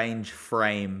strange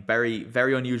frame, very,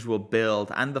 very unusual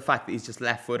build, and the fact that he's just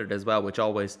left-footed as well, which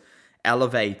always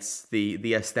elevates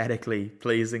the aesthetically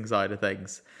pleasing side of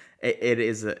things, it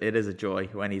is a joy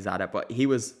when he's at it. But he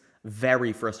was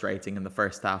very frustrating in the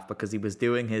first half, because he was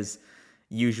doing his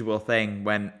usual thing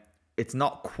when it's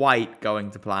not quite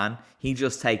going to plan. He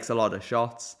just takes a lot of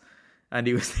shots, and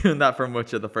he was doing that for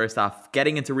much of the first half,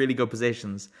 getting into really good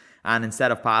positions, and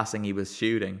instead of passing, he was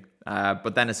shooting.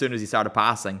 But then as soon as he started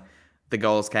passing, the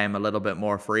goals came a little bit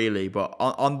more freely. But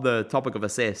on the topic of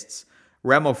assists,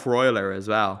 Remo Freuler as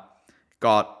well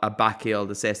got a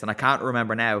backheeled assist, and I can't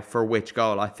remember now for which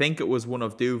goal. I think it was one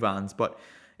of Duvan's, but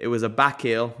it was a back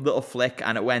heel, little flick,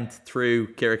 and it went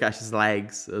through Kirikash's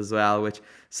legs as well, which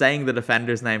saying the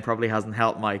defender's name probably hasn't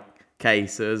helped my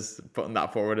case as putting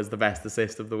that forward as the best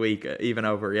assist of the week, even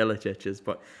over Ilicic's.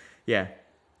 But yeah.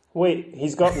 Wait,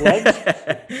 he's got legs?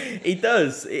 He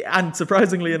does, and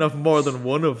surprisingly enough, more than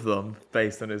one of them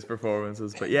based on his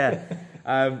performances. But yeah,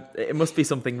 it must be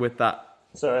something with that.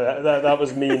 Sorry, that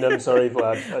was mean. I'm sorry,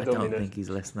 Vlad. I don't think he's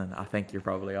listening. I think you're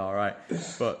probably all right.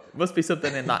 But it must be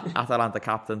something in that Atalanta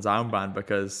captain's armband,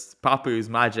 because Papu's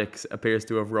magic appears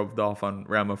to have rubbed off on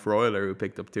Remo Freuler, who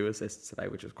picked up 2 assists today,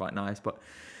 which was quite nice. But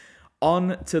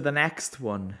on to the next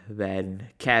one then.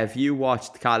 Kev, you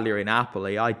watched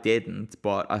Cagliari-Napoli. I didn't,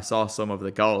 but I saw some of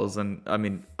the goals. And, I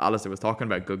mean, Alistair was talking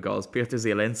about good goals. Piotr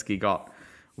Zielinski got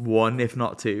 1, if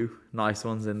not 2, nice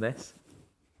ones in this.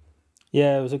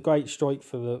 Yeah, it was a great strike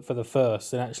for the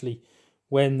first, and actually,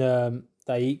 when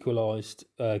they equalised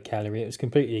Cagliari, it was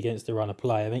completely against the run of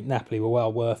play. I think Napoli were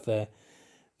well worth their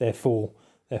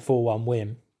 4-1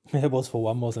 win. It was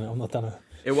 4-1, wasn't it? I'm not done it.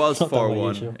 It was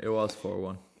 4-1. It was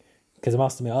 4-1. Because I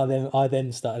must admit, I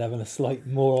then started having a slight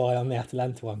more eye on the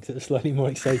Atalanta one because it was slightly more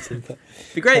exciting. But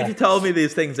it'd be great if you told me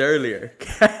these things earlier.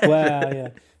 Well, yeah.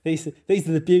 These are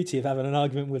the beauty of having an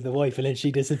argument with the wife and then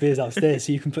she disappears upstairs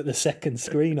so you can put the second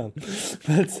screen on.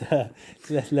 But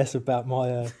less about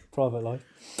my private life.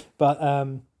 But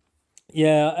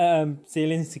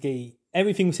Zielinski,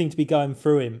 everything seemed to be going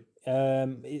through him.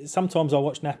 Sometimes I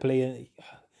watch Napoli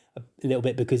a little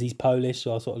bit because he's Polish,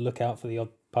 so I sort of look out for the odd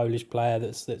Polish player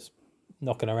that's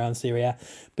knocking around Serie A.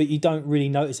 But you don't really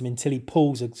notice him until he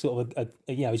pulls a sort of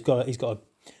he's got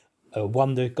a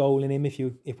wonder goal in him,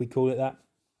 if we call it that.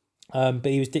 But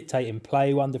he was dictating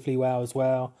play wonderfully well as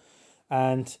well.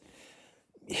 And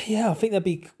yeah, I think they'll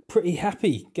be pretty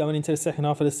happy going into the second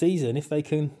half of the season if they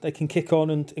can kick on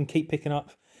and keep picking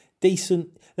up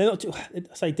decent. They're not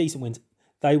decent wins.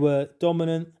 They were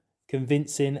dominant,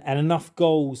 convincing, and enough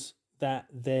goals that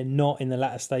they're not in the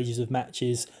latter stages of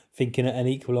matches thinking that an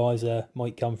equaliser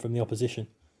might come from the opposition.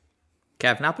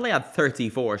 Kev, Napoli had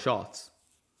 34 shots.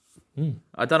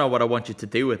 I don't know what I want you to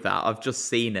do with that. I've just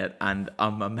seen it and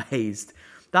I'm amazed.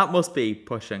 That must be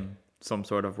pushing some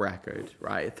sort of record,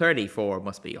 right? 34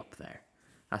 must be up there.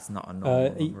 That's not a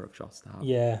normal number of shots to have.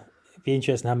 Yeah, it'd be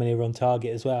interesting how many were on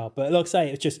target as well. But like I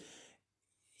say,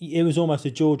 it was almost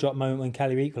a jaw drop moment when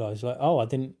Cagliari equalised. Like, I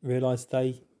didn't realise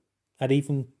they had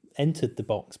even entered the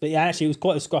box. But yeah, actually, it was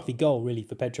quite a scruffy goal, really,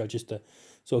 for Pedro, just to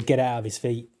sort of get out of his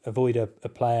feet, avoid a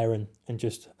player and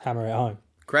just hammer it home.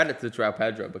 Credit to João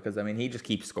Pedro, because I mean he just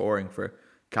keeps scoring for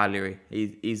Cagliari.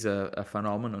 He's a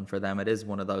phenomenon for them. It is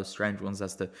one of those strange ones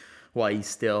as to why he's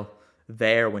still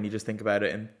there when you just think about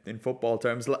it in football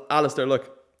terms. Alistair,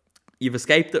 look, you've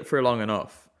escaped it for long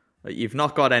enough. You've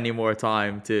not got any more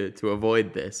time to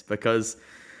avoid this, because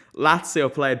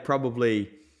Lazio played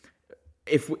probably,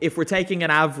 if we're taking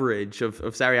an average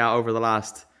of Serie A over the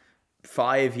last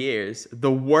 5 years,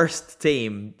 the worst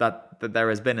team that there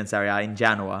has been in Serie A in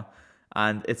Genoa.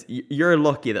 And you're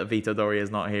lucky that Vito Doria is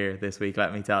not here this week,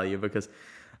 let me tell you, because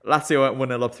Lazio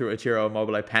went 1-0 up through a Ciro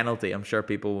Immobile penalty. I'm sure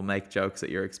people will make jokes at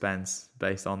your expense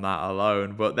based on that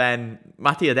alone. But then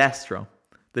Mattia Destro,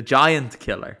 the giant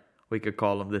killer, we could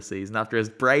call him this season, after his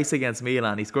brace against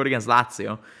Milan, he scored against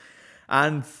Lazio.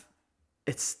 And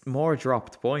it's more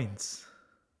dropped points.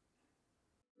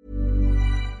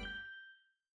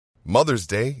 Mother's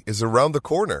Day is around the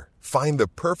corner. Find the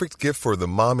perfect gift for the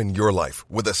mom in your life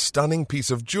with a stunning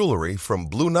piece of jewelry from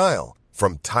Blue Nile.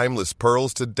 From timeless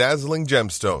pearls to dazzling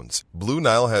gemstones, Blue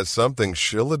Nile has something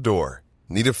she'll adore.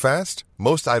 Need it fast?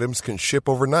 Most items can ship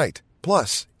overnight.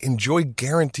 Plus, enjoy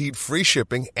guaranteed free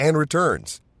shipping and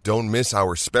returns. Don't miss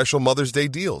our special Mother's Day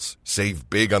deals. Save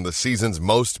big on the season's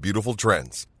most beautiful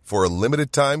trends. For a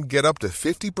limited time, get up to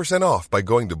 50% off by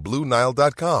going to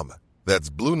BlueNile.com. That's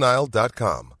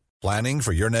BlueNile.com. Planning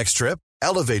for your next trip?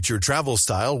 Elevate your travel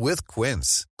style with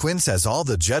Quince. Quince has all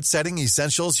the jet-setting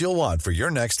essentials you'll want for your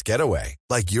next getaway,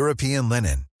 like European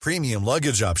linen, premium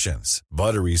luggage options,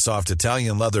 buttery soft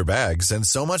Italian leather bags, and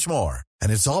so much more.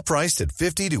 And it's all priced at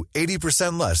 50 to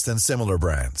 80% less than similar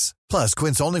brands. Plus,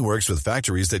 Quince only works with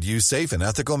factories that use safe and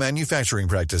ethical manufacturing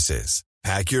practices.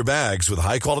 Pack your bags with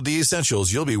high-quality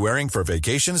essentials you'll be wearing for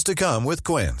vacations to come with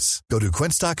Quince. Go to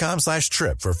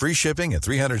quince.com/trip for free shipping and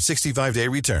 365-day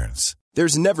returns.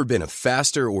 There's never been a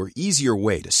faster or easier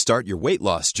way to start your weight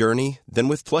loss journey than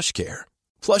with PlushCare.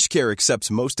 PlushCare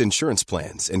accepts most insurance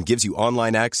plans and gives you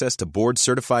online access to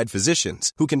board-certified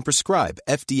physicians who can prescribe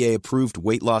FDA-approved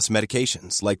weight loss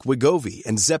medications like Wegovy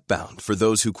and Zepbound for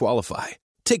those who qualify.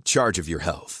 Take charge of your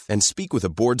health and speak with a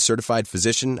board-certified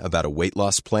physician about a weight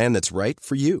loss plan that's right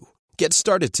for you. Get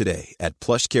started today at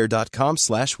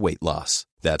plushcare.com/weight-loss.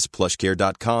 That's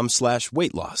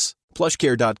plushcare.com/weight-loss.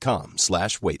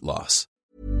 plushcare.com/weight-loss.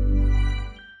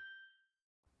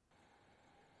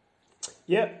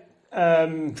 Yep,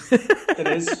 it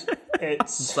is.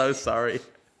 It's So sorry.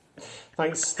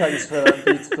 thanks for that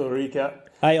beautiful recap.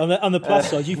 Hey, on the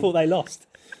plus side, you thought they lost.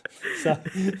 So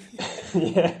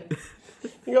Yeah,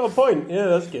 you got a point. Yeah,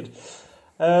 that's good.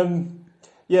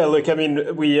 Yeah, look, I mean,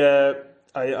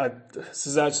 this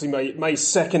is actually my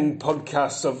second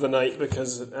podcast of the night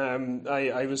because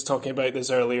I was talking about this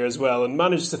earlier as well and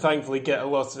managed to thankfully get a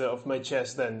lot of it off my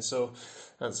chest then. So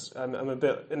I'm a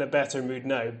bit in a better mood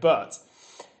now. But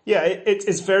yeah,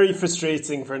 it's very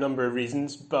frustrating for a number of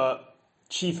reasons. But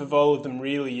chief of all of them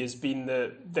really has been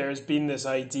that there's been this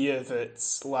idea that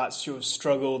Lazio have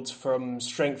struggled from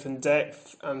strength and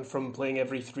depth and from playing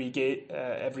every 3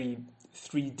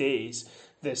 days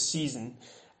this season.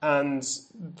 And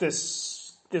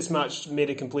this match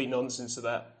made a complete nonsense of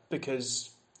that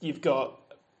because you've got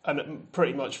a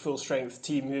pretty much full strength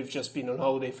team who've just been on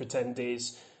holiday for 10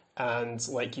 days and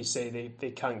like you say they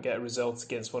can't get a result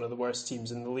against one of the worst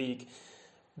teams in the league.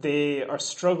 They are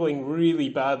struggling really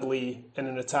badly in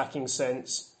an attacking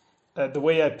sense. The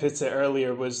way I put it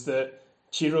earlier was that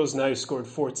Ciro's now scored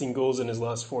 14 goals in his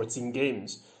last 14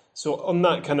 games. So on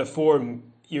that kind of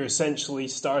form, you're essentially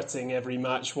starting every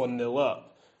match 1-0 up.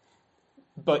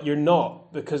 But you're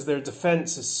not, because their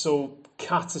defence is so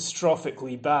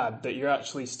catastrophically bad that you're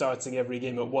actually starting every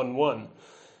game at 1-1.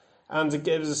 And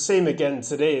it was the same again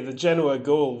today. The Genoa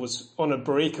goal was on a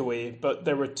breakaway, but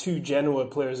there were 2 Genoa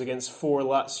players against 4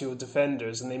 Lazio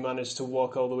defenders, and they managed to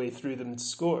walk all the way through them to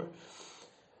score.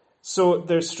 So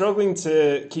they're struggling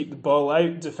to keep the ball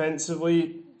out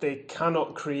defensively. They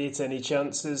cannot create any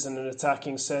chances in an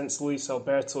attacking sense. Luis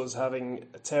Alberto is having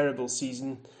a terrible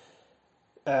season,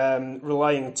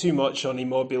 relying too much on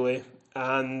Immobile.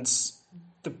 And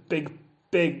the big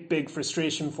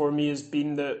frustration for me has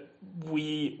been that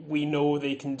we know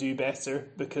they can do better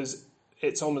because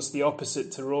it's almost the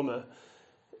opposite to Roma.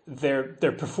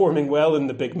 They're performing well in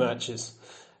the big matches.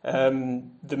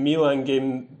 The Milan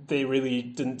game, they really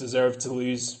didn't deserve to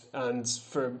lose, and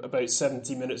for about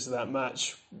 70 minutes of that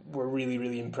match were really,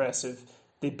 really impressive.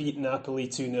 They beat Napoli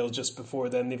 2-0 just before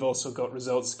then. They've also got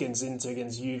results against Inter,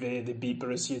 against Juve. They beat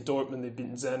Borussia Dortmund. They've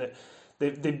beaten Zenit.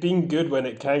 They've been good when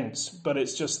it counts, but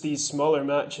it's just these smaller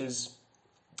matches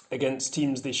against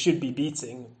teams they should be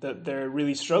beating that they're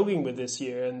really struggling with this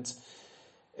year. And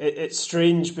it's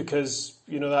strange because,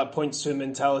 you know, that points to a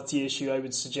mentality issue, I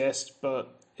would suggest,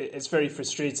 but it's very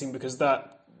frustrating because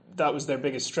that was their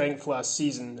biggest strength last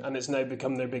season and it's now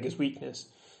become their biggest weakness.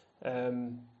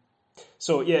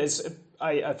 So yeah,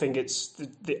 I think it's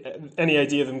any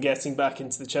idea of them getting back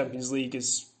into the Champions League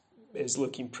is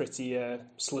looking pretty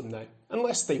slim now,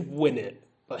 unless they win it.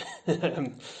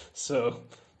 So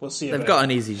we'll see. They've got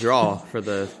an easy draw for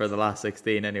the last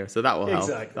 16 anyway, so that will help.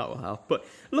 Exactly. That will help. But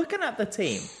looking at the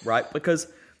team, right? Because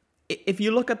if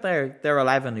you look at their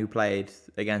 11 who played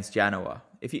against Genoa,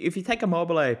 if you take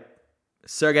Immobile,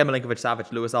 Sergej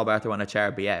Milinkovic-Savic, Luis Alberto, and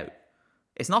Acerbi out,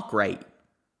 it's not great.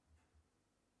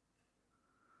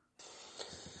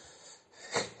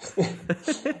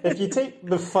 If you take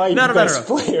the 5 best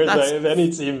players out of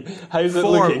any team, how's it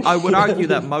looking? I would argue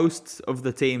that most of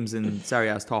the teams in Serie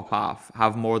A's top half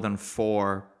have more than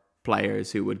 4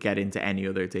 players who would get into any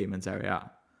other team in Serie A.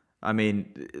 I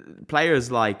mean, players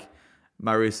like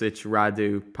Marusic,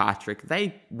 Radu, Patrick,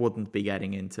 they wouldn't be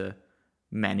getting into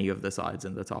many of the sides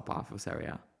in the top half of Serie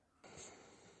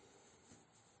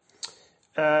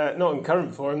A. Not in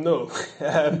current form, no.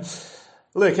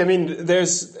 Look, I mean,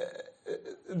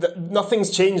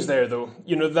 nothing's changed there, though.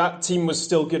 You know, that team was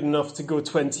still good enough to go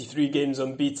 23 games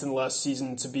unbeaten last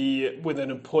season to be within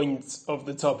a point of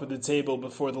the top of the table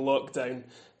before the lockdown.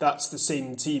 That's the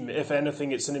same team. If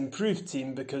anything, it's an improved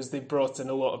team because they brought in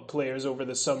a lot of players over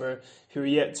the summer who are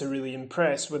yet to really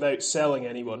impress without selling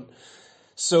anyone.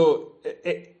 So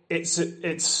it's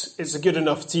a good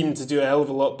enough team to do a hell of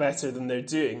a lot better than they're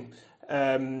doing.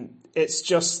 It's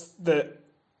just that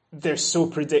they're so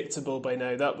predictable by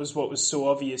now. That was what was so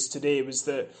obvious today, was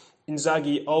that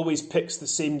Inzaghi always picks the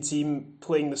same team,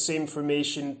 playing the same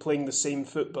formation, playing the same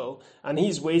football, and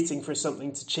he's waiting for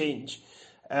something to change.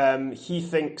 He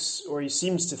thinks, or he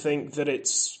seems to think, that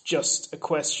it's just a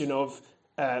question of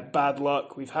bad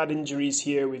luck. We've had injuries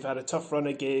here, we've had a tough run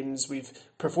of games, we've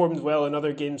performed well in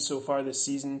other games so far this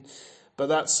season, but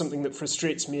that's something that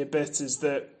frustrates me a bit, is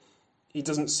that he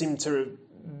doesn't seem to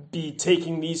be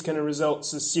taking these kind of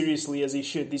results as seriously as he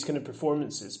should, these kind of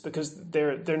performances, because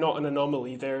they're not an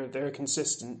anomaly. They're a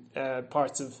consistent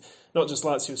part of not just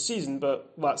Lazio's season,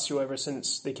 but Lazio ever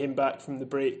since they came back from the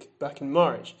break back in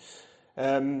March.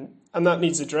 And that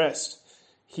needs addressed.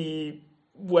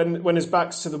 When his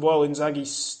back's to the wall, Inzaghi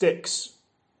sticks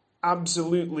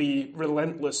absolutely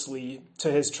relentlessly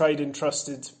to his tried and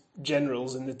trusted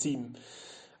generals in the team.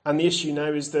 And the issue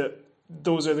now is that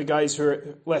those are the guys who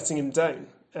are letting him down.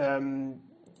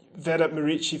 Vedat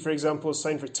Murici, for example,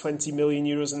 signed for 20 million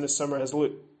euros in the summer, has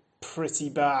looked pretty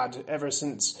bad ever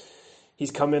since he's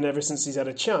come in, ever since he's had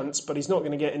a chance, but he's not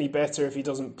going to get any better if he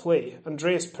doesn't play.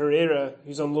 Andreas Pereira,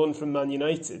 who's on loan from Man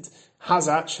United, has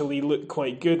actually looked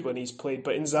quite good when he's played,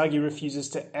 but Inzaghi refuses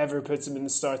to ever put him in the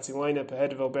starting lineup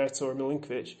ahead of Alberto or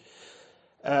Milinkovic.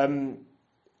 And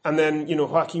then,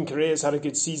 Joaquin Correa's had a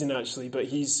good season actually, but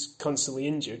he's constantly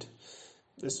injured.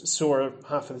 So are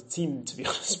half of the team, to be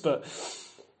honest. But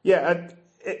yeah,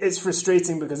 it's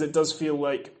frustrating because it does feel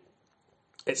like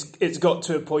it's got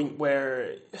to a point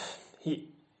where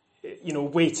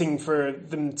waiting for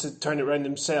them to turn it around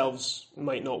themselves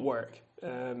might not work.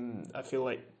 I feel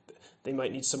like they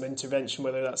might need some intervention,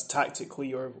 whether that's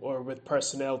tactically or with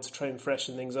personnel to try and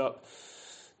freshen things up.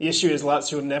 The issue is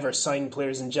Lazio never sign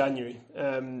players in January,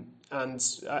 and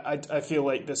I feel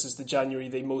like this is the January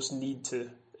they most need to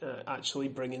actually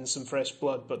bring in some fresh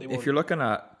blood, but they won't. If you're looking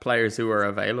at players who are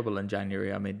available in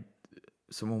January, I mean,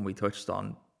 someone we touched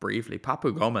on briefly,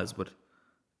 Papu Gomez would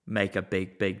make a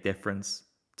big difference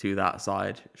to that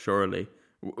side, surely.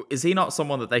 Is he not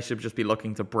someone that they should just be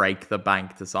looking to break the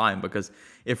bank to sign? Because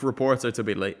if reports are to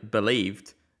be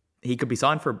believed, he could be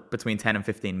signed for between 10 and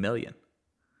 15 million.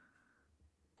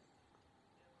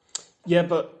 Yeah,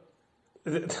 but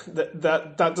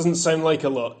that doesn't sound like a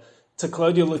lot. To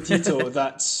Claudio Lotito,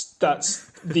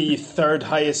 that's the third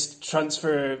highest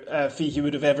transfer fee he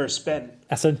would have ever spent.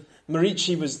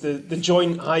 Murici was the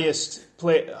joint highest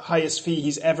fee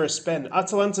he's ever spent.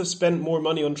 Atalanta have spent more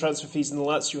money on transfer fees than the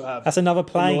Lazio have. That's another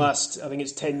plane. In the last, I think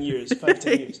it's 10 years, 10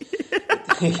 years.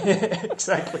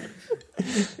 Exactly.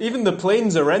 Even the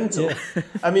plane's a rental. Yeah.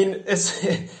 I mean, this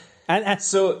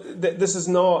is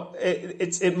not.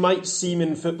 It might seem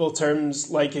in football terms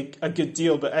like a good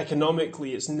deal, but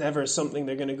economically, it's never something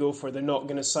they're going to go for. They're not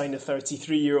going to sign a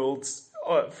 33-year-old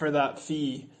for that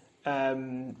fee.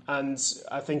 And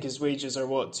I think his wages are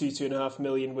 2.5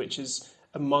 million, which is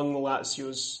among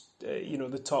Lazio's,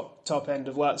 the top end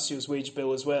of Lazio's wage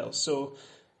bill as well. So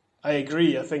I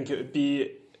agree. I think it would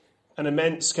be an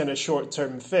immense kind of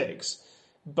short-term fix,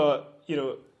 but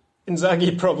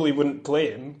Inzaghi probably wouldn't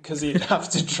play him because he'd have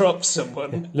to drop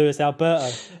someone. Luis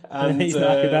Alberto, and he's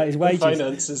not happy about his wages.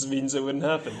 Finances means it wouldn't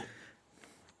happen.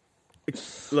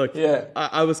 Look, yeah.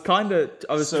 I was trying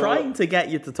to get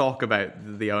you to talk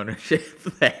about the ownership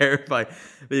there by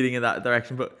leading in that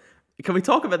direction, but can we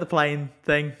talk about the plane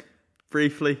thing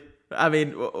briefly? I mean,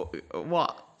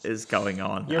 what is going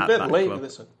on? You're a bit late with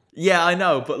this one. Yeah, I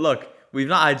know, but look, we've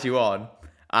not had you on,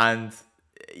 and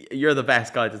you're the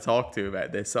best guy to talk to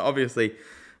about this. So obviously,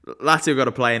 Lazio got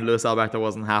a plane. Luis Alberto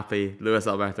wasn't happy. Luis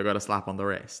Alberto got a slap on the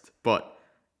wrist, but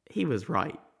he was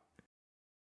right.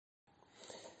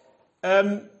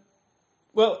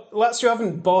 Well, Lazio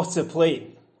haven't bought a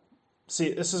plane.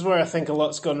 See, this is where I think a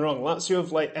lot's gone wrong. Lazio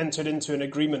have entered into an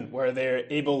agreement where they're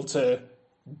able to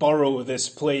borrow this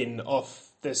plane off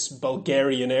this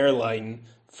Bulgarian airline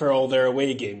for all their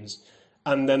away games,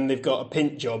 and then they've got a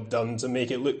paint job done to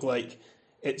make it look like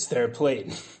it's their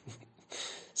plane.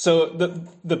 So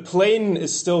the plane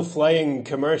is still flying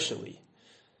commercially.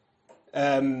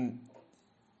 So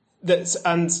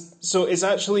it's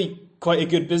actually quite a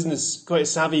good business, quite a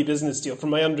savvy business deal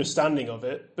from my understanding of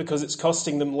it, because it's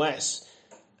costing them less,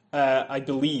 I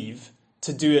believe,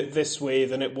 to do it this way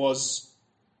than it was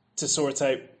to sort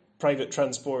out private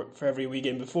transport for every wee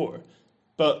game before.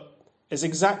 But it's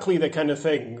exactly the kind of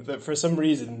thing that for some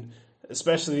reason,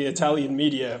 especially the Italian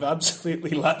media, have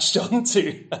absolutely latched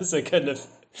onto as a kind of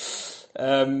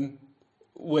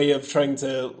way of trying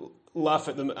to laugh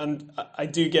at them. And I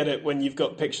do get it when you've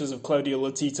got pictures of Claudio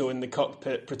Lotito in the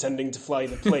cockpit pretending to fly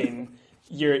the plane.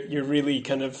 You're really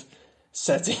kind of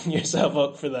setting yourself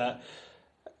up for that.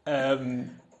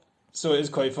 So it is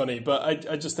quite funny, but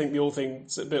I just think the whole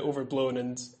thing's a bit overblown,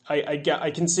 and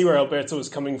I can see where Alberto was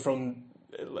coming from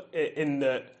in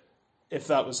that if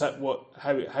that was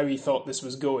how he thought this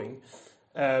was going,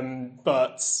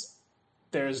 but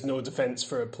there is no defence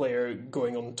for a player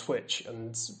going on Twitch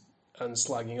and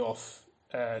slagging off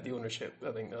the ownership.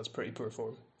 I think that's pretty poor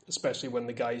form, especially when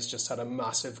the guys just had a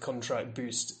massive contract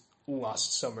boost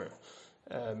last summer.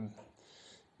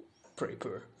 pretty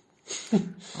poor.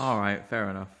 All right,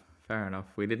 fair enough. Fair enough.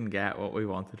 We didn't get what we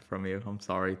wanted from you. I'm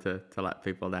sorry to let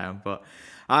people down, but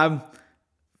Parma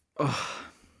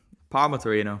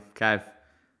Torino, Kev.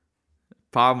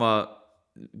 Parma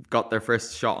got their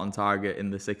first shot on target in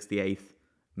the 68th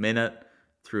minute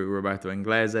through Roberto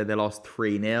Inglese. They lost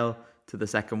 3-0 to the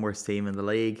second worst team in the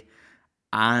league,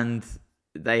 and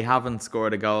they haven't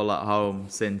scored a goal at home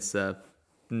since a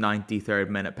 93rd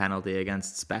minute penalty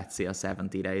against Spezia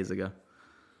 70 days ago.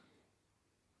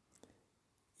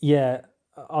 Yeah,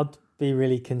 I'd be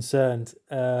really concerned.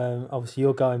 Obviously,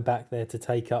 you're going back there to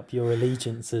take up your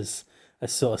allegiance as a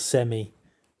sort of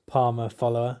semi-Parma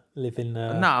follower, living. No,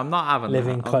 I'm not having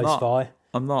living that. close by.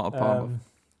 I'm not a Parma.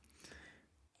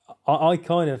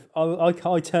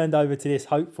 I turned over to this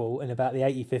hopeful in about the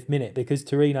 85th minute because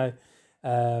Torino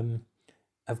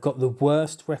have got the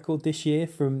worst record this year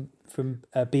from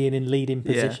being in leading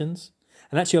positions.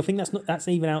 And actually, I think that's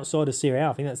even outside of Serie A.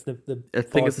 I think that's the I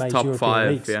think it's the top European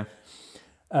 5. leagues. Yeah.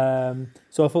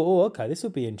 So I thought, okay, this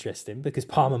will be interesting because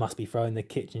Parma must be throwing the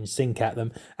kitchen sink at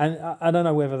them. And I don't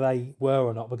know whether they were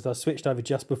or not because I switched over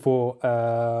just before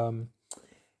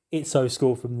Izzo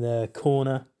scored from the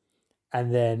corner.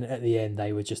 And then at the end,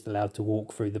 they were just allowed to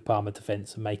walk through the Parma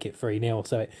defence and make it 3-0.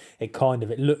 So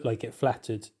it looked like it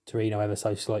flattered Torino ever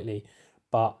so slightly.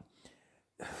 But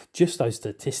just those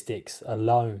statistics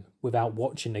alone, without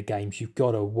watching the games, you've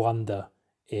got to wonder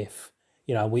if,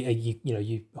 you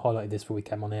highlighted this before we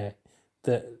came on here,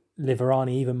 that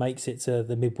Liverani even makes it to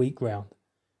the midweek round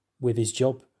with his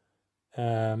job.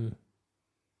 And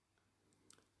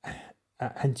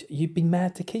you'd be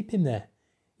mad to keep him there.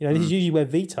 This is usually where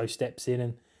Vito steps in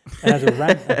and has a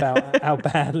rant about how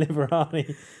bad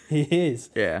Liverani he is.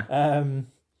 Yeah. And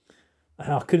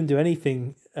I couldn't do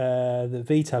anything that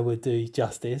Vito would do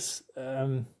justice.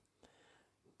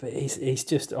 But he's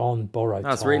just on borrowed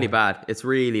time. That's really bad. It's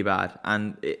really bad.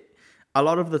 And a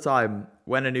lot of the time,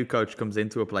 when a new coach comes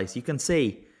into a place, you can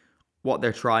see what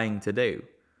they're trying to do.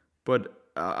 But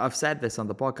I've said this on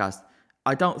the podcast,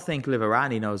 I don't think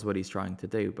Liverani knows what he's trying to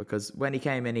do because when he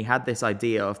came in, he had this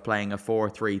idea of playing a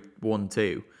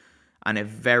 4-3-1-2 and it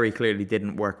very clearly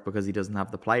didn't work because he doesn't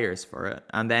have the players for it.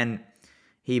 And then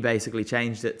he basically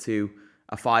changed it to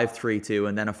a 5-3-2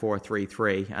 and then a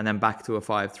 4-3-3 and then back to a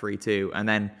 5-3-2. And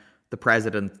then the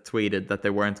president tweeted that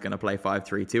they weren't going to play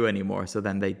 5-3-2 anymore. So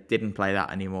then they didn't play that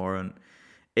anymore. And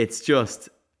it's just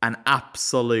an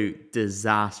absolute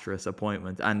disastrous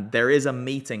appointment. And there is a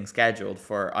meeting scheduled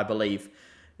for, I believe,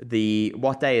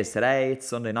 what day is today? It's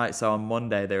Sunday night. So on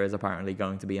Monday, there is apparently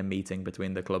going to be a meeting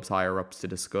between the club's higher-ups to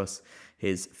discuss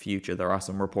his future. There are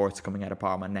some reports coming out of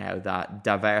Parma now that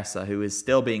D'Aversa, who is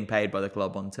still being paid by the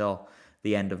club until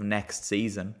the end of next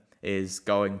season, is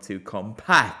going to come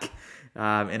back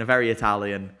in a very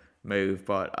Italian move.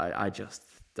 But I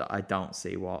don't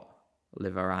see what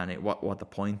Liverani, what the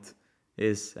point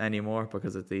is anymore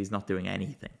because he's not doing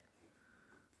anything.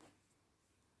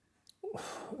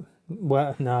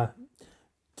 Well, no,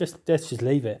 let's just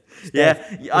leave it.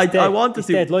 I wanted it's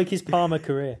to. Dead, like his Parma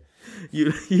career.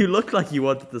 You look like you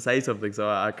wanted to say something, so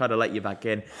I kind of let you back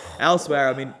in. Elsewhere,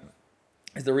 I mean,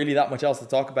 is there really that much else to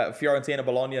talk about? Fiorentina,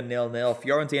 Bologna 0-0.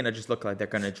 Fiorentina just look like they're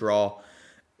going to draw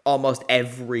almost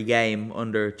every game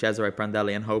under Cesare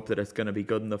Prandelli and hope that it's going to be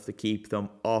good enough to keep them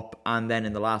up. And then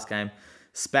in the last game,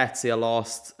 Spezia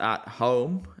lost at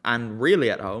home and really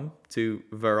at home to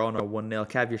Verona 1-0.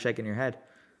 Kev, you're shaking your head.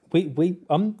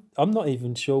 I'm not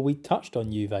even sure we touched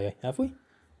on Juve, have we?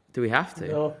 Do we have to?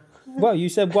 No. Well, you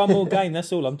said one more game.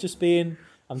 That's all. I'm just being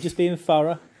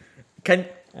thorough.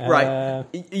 Right,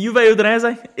 Juve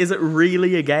Udinese, is it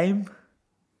really a game?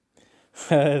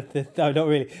 No, not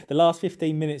really. The last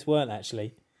 15 minutes weren't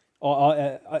actually.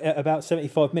 About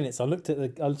 75 minutes. I looked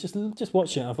at I was just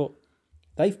watching it. And I thought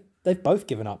they've both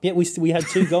given up. Yeah, we had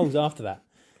 2 goals after that.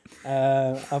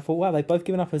 I thought, wow, they've both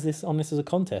given up on this as a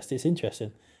contest. It's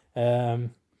interesting.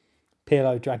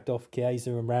 Pirlo dragged off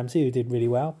Chiesa and Ramsey, who did really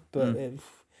well, but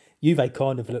Juve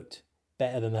kind of looked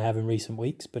better than they have in recent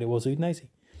weeks. But it was Udinese.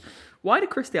 Why did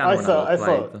Cristiano Ronaldo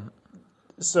play?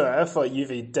 I thought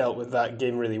Juve dealt with that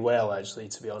game really well, actually,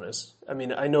 to be honest. I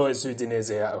mean, I know it's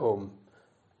Udinese at home,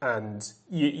 and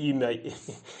you might...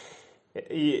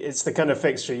 It's the kind of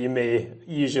fixture you may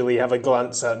usually have a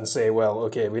glance at and say, well,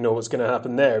 okay, we know what's going to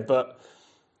happen there. But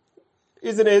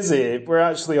Udinese were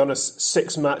actually on a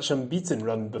 6-match unbeaten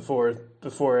run before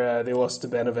they lost to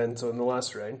Benevento in the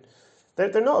last round.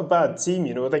 They're not a bad team,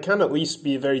 They can at least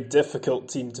be a very difficult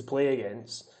team to play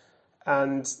against.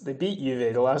 And they beat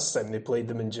Juve the last time they played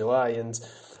them in July. And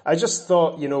I just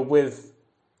thought, with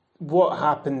what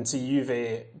happened to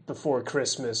Juve before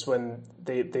Christmas when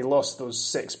they lost those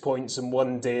 6 points in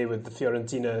one day with the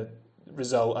Fiorentina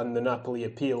result and the Napoli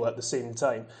appeal at the same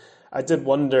time. I did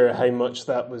wonder how much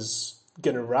that was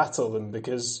going to rattle them,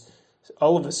 because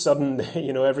all of a sudden,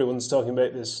 everyone's talking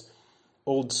about this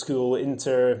old school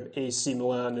Inter, AC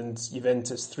Milan and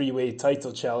Juventus three-way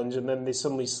title challenge, and then they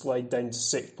suddenly slide down to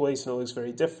 6th place and it looks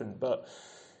very different. But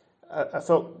I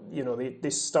thought, they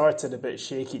started a bit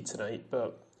shaky tonight,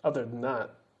 but other than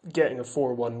that, getting a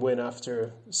 4-1 win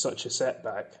after such a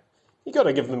setback, you got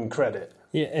to give them credit.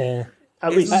 Yeah.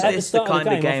 At least Isn't this the kind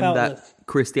of game that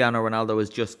Cristiano Ronaldo is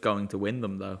just going to win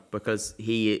them, though? Because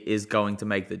he is going to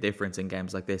make the difference in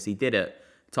games like this. He did it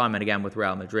time and again with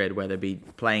Real Madrid, where they'd be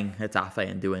playing Getafe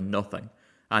and doing nothing.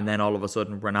 And then all of a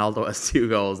sudden, Ronaldo has 2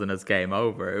 goals and it's game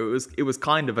over. It was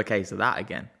kind of a case of that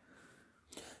again.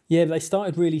 Yeah, they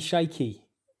started really shaky,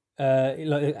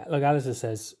 like Alistair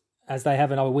says, as they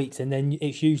have in other weeks. And then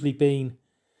it's usually been...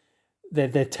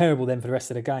 They're terrible then for the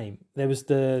rest of the game. There was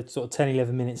the sort of 10,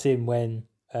 11 minutes in when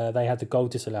they had the goal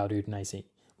disallowed, Udinese,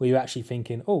 where you're actually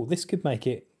thinking, oh, this could make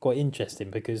it quite interesting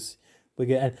because we're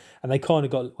getting... And they kind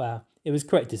of got... Wow, it was a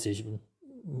correct decision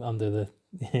under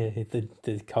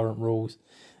the current rules.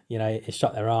 It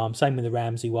shut their arm. Same with the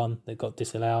Ramsey one that got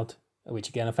disallowed, which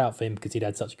again, I felt for him because he'd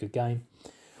had such a good game.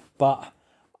 But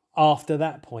after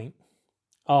that point,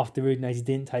 after Udinese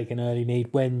didn't take an early lead,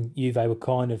 when Juve were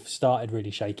kind of started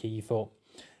really shaky, you thought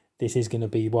this is going to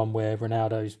be one where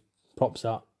Ronaldo props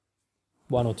up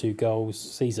 1 or 2 goals,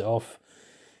 sees it off,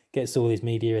 gets all his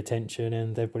media attention,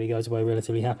 and everybody goes away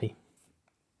relatively happy.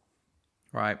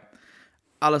 Right.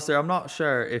 Alistair, I'm not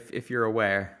sure if you're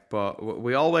aware, but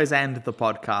we always end the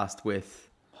podcast with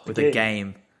a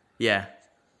game. Yeah.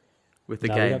 With the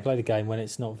game. We don't play the game when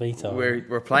it's not veto.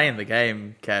 We're playing the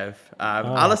game, Kev.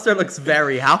 Alistair looks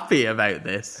very happy about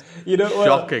this.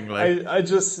 Shockingly. I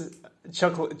just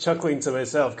chuckling to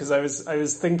myself because I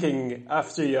was thinking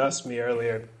after you asked me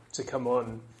earlier to come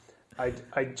on,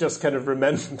 I just kind of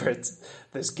remembered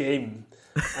this game,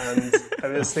 and I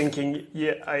was thinking,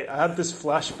 I had this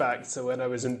flashback to when I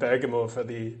was in Bergamo for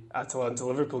the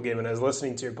Atalanta-Liverpool game, and I was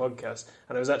listening to your podcast,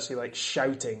 and I was actually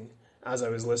shouting as I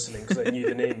was listening because I knew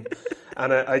the name.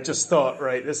 And I just thought,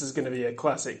 right, this is going to be a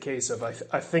classic case of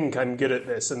I think I'm good at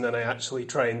this, and then I actually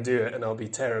try and do it and I'll be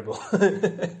terrible.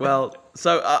 Well,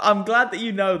 so I'm glad that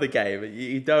you know the game.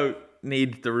 You don't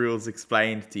need the rules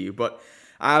explained to you. But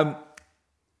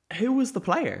who was the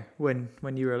player when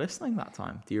you were listening that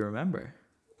time? Do you remember?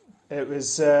 It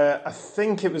was, I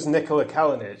think it was Nikola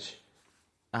Kalinic.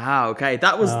 Ah, okay.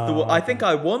 That was I think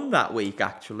I won that week,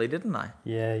 actually, didn't I?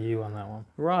 Yeah, you won that one.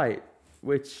 Right.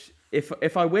 Which,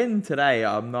 if I win today,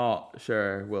 I'm not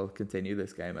sure we'll continue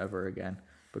this game ever again,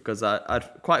 because I'd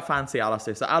quite fancy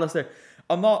Alistair. So, Alistair,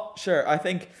 I'm not sure. I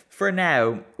think for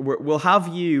now, we'll have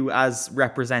you as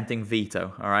representing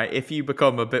Vito, all right? If you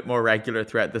become a bit more regular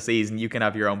throughout the season, you can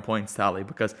have your own points tally,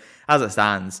 because as it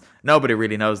stands, nobody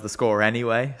really knows the score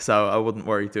anyway, so I wouldn't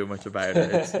worry too much about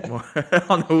it. It's more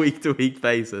on a week-to-week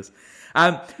basis.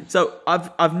 So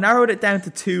I've narrowed it down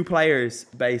to 2 players,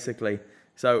 basically.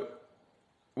 So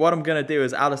what I'm going to do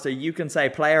is, Alistair, you can say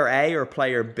player A or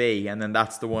player B, and then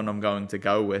that's the one I'm going to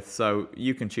go with. So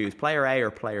you can choose player A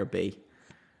or player B.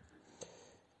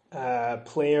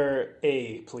 Player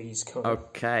A, please, Connor.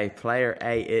 Okay, player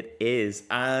A it is.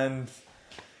 And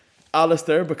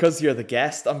Alistair, because you're the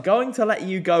guest, I'm going to let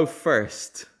you go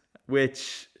first,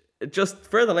 which, just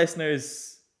for the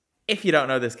listeners, if you don't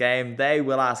know this game, they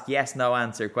will ask yes, no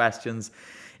answer questions.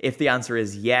 If the answer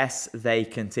is yes, they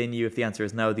continue. If the answer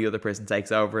is no, the other person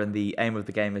takes over. And the aim of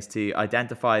the game is to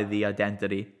identify the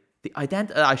identity.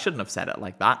 I shouldn't have said it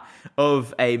like that.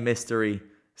 Of a mystery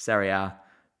Serie A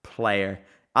player.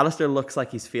 Alistair looks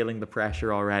like he's feeling the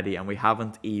pressure already, and we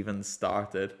haven't even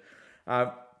started.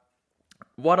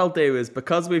 What I'll do is,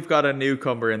 because we've got a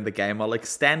newcomer in the game, I'll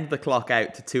extend the clock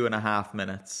out to 2.5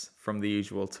 minutes from the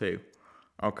usual 2.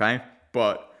 Okay?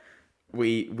 But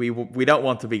we don't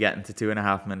want to be getting to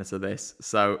 2.5 minutes of this.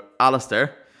 So,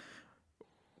 Alistair.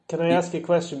 Can I ask a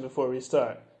question before we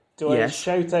start? Do I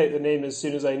shout out the name as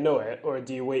soon as I know it, or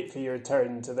do you wait for your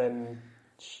turn to then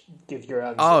give your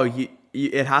answer? Oh,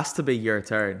 it has to be your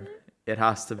turn. It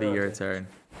has to be your turn.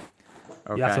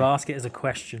 Okay. You have to ask it as a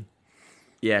question.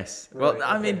 Yes. Well, right,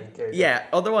 I mean, yeah.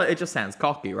 Otherwise, it just sounds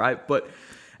cocky, right? But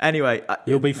anyway,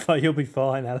 you'll be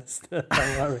fine, Alistair.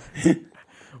 Don't worry.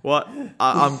 What?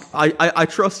 I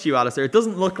trust you, Alistair. It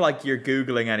doesn't look like you're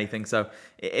Googling anything. So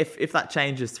if that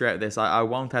changes throughout this, I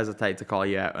won't hesitate to call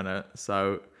you out on it.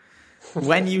 So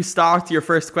when you start your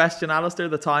first question, Alistair,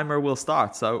 the timer will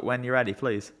start. So when you're ready,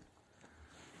 please.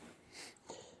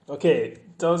 Okay,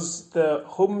 does the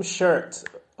home shirt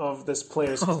of this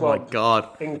player's club my God.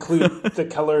 include the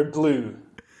colour blue?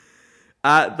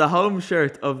 The home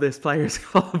shirt of this player's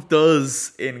club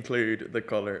does include the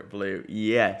colour blue,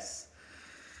 yes.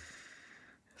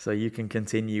 So you can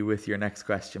continue with your next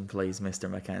question, please, Mr.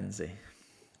 Mackenzie.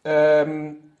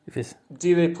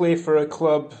 Do they play for a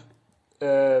club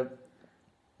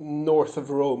north of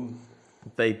Rome?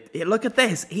 Look at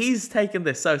this. He's taking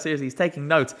this so seriously. He's taking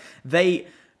notes. They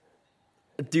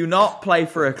do not play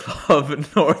for a club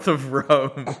north of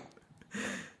Rome.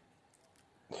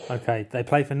 Okay, they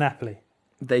play for Napoli.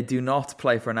 They do not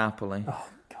play for Napoli. Oh,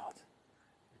 God.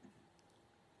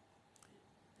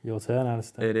 Your turn,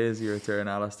 Alistair. It is your turn,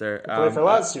 Alistair. They play for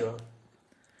Lazio.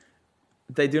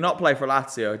 They do not play for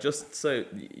Lazio. Just so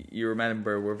you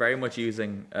remember, we're very much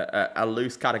using a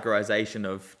loose categorization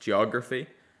of geography.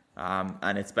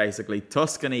 And it's basically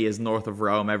Tuscany is north of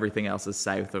Rome. Everything else is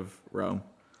south of Rome.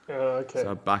 Okay.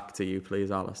 So back to you,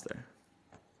 please, Alistair.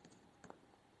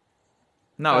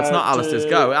 No, it's not Alistair's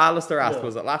go. Alistair asked,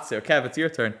 was it Lazio? Kev, it's your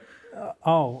turn.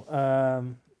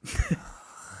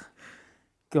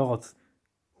 God.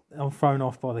 I'm thrown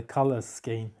off by the colours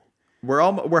scheme.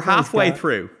 We're halfway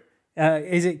through.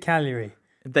 Is it Cagliari?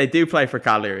 They do play for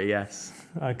Cagliari, yes.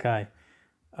 Okay.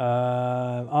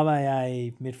 Are they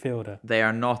a midfielder? They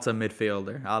are not a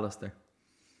midfielder, Alistair.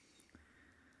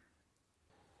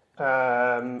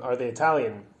 Are they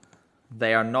Italian?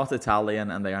 They are not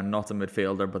Italian and they are not a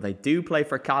midfielder, but they do play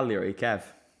for Cagliari, Kev.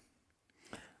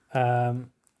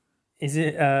 Is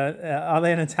it? Are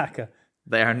they an attacker?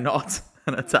 They are not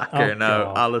an attacker, no.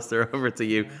 God. Alistair, over to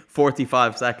you.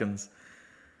 45 seconds.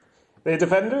 They a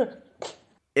defender?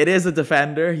 It is a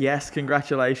defender, yes,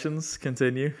 congratulations.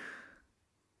 Continue.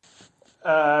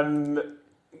 Did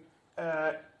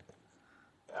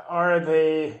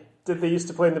they used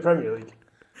to play in the Premier League?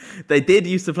 They did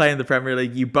used to play in the Premier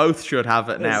League. You both should have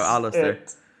it now, Alistair.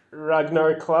 It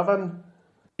Ragnar Klavan?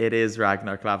 It is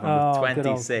Ragnar Klavan with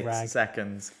 26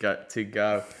 seconds to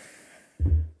go.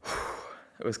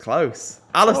 It was close.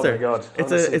 Alistair, oh my God.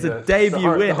 It's Honestly, a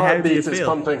debut win. How do you feel?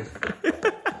 Pumping.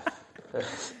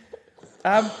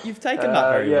 You've taken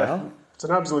that very well. It's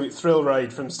an absolute thrill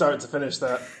ride from start to finish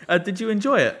that. Did you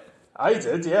enjoy it? I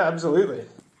did, yeah, absolutely.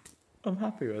 I'm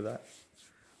happy with that.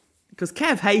 Because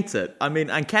Kev hates it. I mean,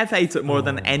 and Kev hates it more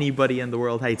than anybody in the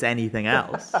world hates anything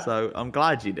else. So I'm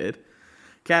glad you did.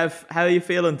 Kev, how are you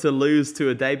feeling to lose to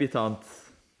a debutant?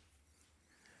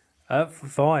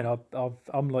 Fine.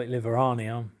 I'm like Liverani.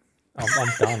 I'm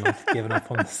done. I've given up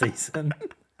on the season.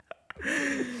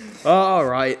 All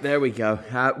right, there we go.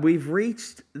 We've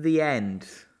reached the end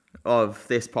of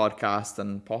this podcast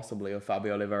and possibly of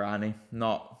Fabio Liverani.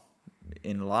 Not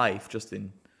in life, just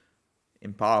in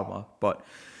Parma. But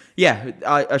yeah,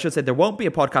 I should say there won't be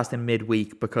a podcast in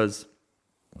midweek because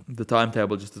the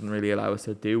timetable just doesn't really allow us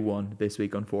to do one this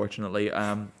week, unfortunately.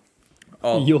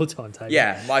 Your timetable.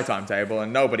 Yeah, my timetable,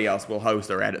 and nobody else will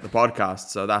host or edit the podcast,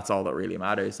 so that's all that really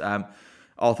matters.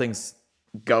 All things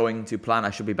going to plan, I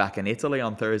should be back in Italy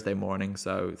on Thursday morning,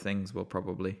 so things will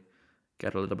probably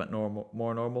get a little bit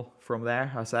more normal from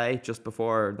there, I say, just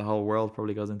before the whole world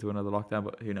probably goes into another lockdown,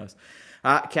 but who knows.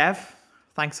 Kev,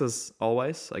 thanks as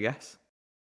always, I guess.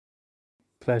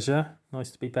 Pleasure.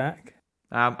 Nice to be back.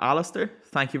 Alistair,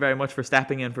 thank you very much for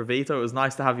stepping in for Vito. It was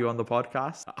nice to have you on the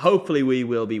podcast. Hopefully we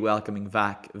will be welcoming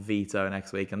back Vito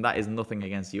next week, and that is nothing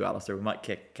against you, Alistair. We might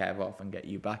kick Kev off and get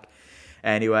you back.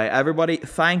 Anyway, everybody,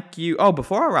 thank you. Oh,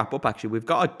 before I wrap up, actually, we've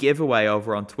got a giveaway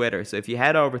over on Twitter. So if you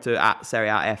head over to @Serie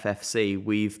A FFC,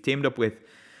 we've teamed up with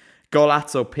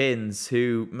Golazzo Pins,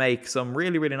 who make some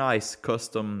really, really nice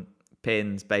custom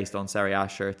pins based on Serie A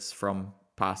shirts from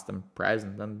past and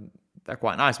present. And they're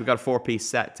quite nice. We've got a 4-piece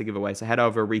set to give away. So head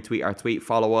over, retweet our tweet,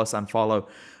 follow us, and follow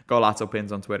Golazzo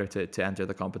Pins on Twitter to enter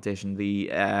the competition. The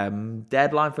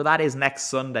deadline for that is next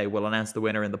Sunday. We'll announce the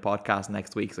winner in the podcast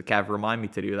next week. So Kev, remind me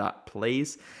to do that,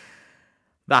 please.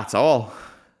 That's all.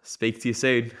 Speak to you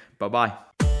soon. Bye-bye.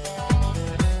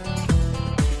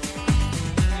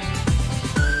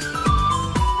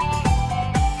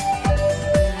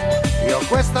 Io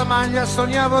questa maglia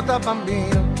sognavo da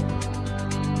bambino,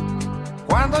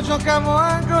 quando giocavo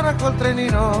ancora col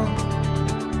trenino.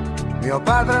 Mio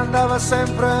padre andava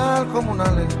sempre al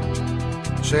comunale,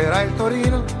 c'era il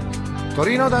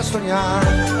Torino da sognare.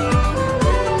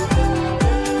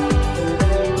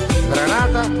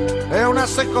 Granata è una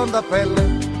seconda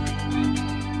pelle,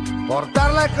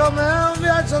 portarla è come un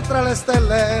viaggio tra le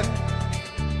stelle.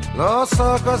 Lo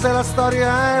so cos'è la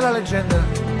storia e la leggenda,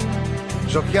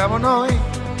 giochiamo noi,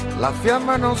 la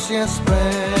fiamma non si è spenta.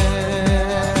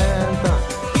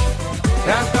 E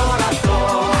ancora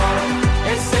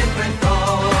e se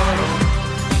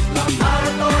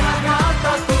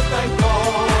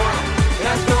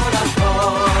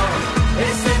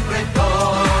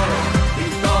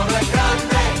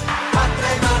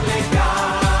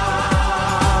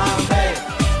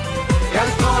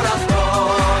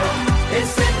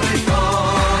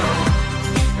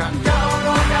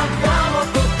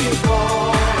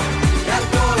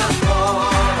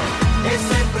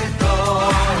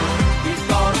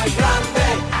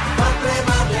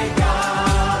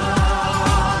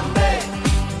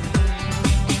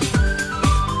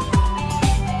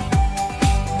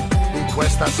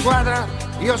questa squadra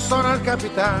io sono il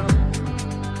capitano.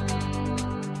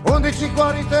 11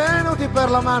 cuori tenuti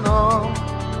per la mano.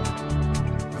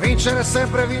 Vincere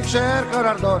sempre, vincere con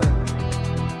ardore.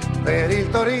 Per il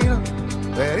Torino,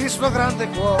 per il suo grande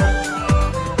cuore.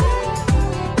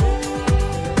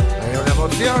 È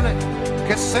un'emozione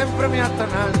che sempre mi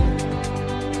attanaglia.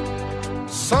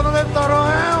 Sono del Toro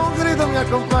e un grido mi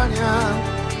accompagna.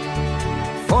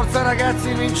 Forza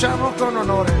ragazzi, vinciamo con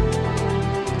onore.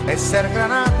 Essere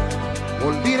Granata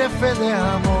vuol dire fede e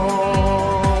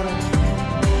amore.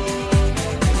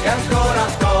 E ancora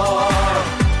Toro,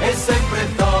 e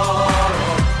sempre Toro.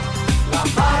 La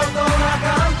maratona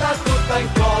canta tutta in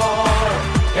coro.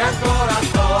 E ancora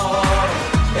Toro,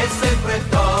 e sempre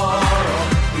Toro.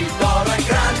 Il Toro è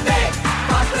grande,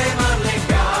 fa tremare le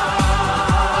gambe.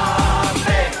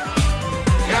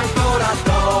 E ancora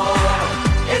Toro,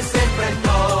 e sempre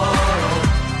Toro.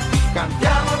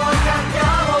 Cantiamo, noi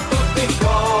cantiamo tutti in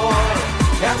coro.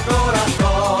 E ancora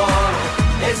Toro,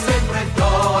 e sempre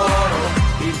Toro.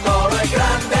 Il Toro è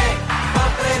grande, fa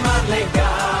tremare le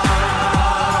gambe.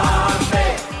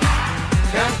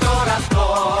 E ancora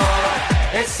Toro,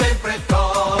 e sempre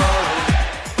Toro.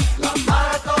 La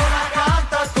maratona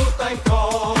canta tutta in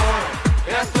coro.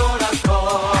 E ancora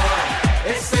Toro,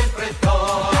 e sempre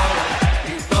Toro.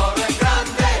 Il Toro è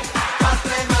grande, fa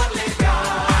tremare le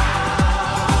gambe.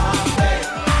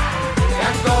 E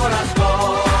ancora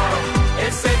Toro,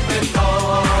 e sempre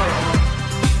Toro.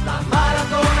 La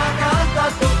maratona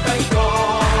canta tutta in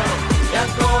coro. E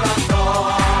ancora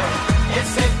Toro, e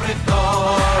sempre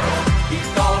Toro.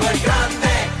 Il Toro è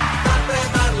grande, fa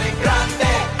tremare le grande,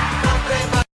 fa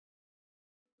tremare.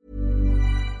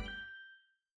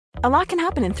 A lot can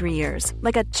happen in 3 years,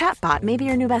 like a chatbot may be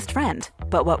your new best friend.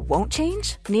 But what won't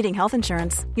change? Needing health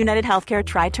insurance. United Healthcare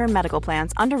Tri-Term Medical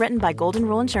Plans, underwritten by Golden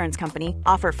Rule Insurance Company,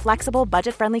 offer flexible,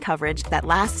 budget-friendly coverage that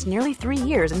lasts nearly 3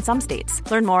 years in some states.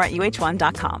 Learn more at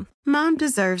uh1.com. Mom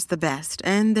deserves the best,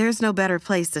 and there's no better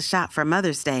place to shop for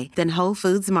Mother's Day than Whole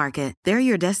Foods Market. They're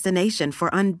your destination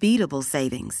for unbeatable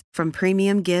savings, from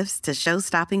premium gifts to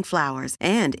show-stopping flowers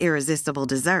and irresistible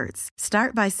desserts.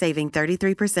 Start by saving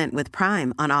 33% with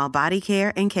Prime on all body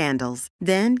care and candles.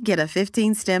 Then get a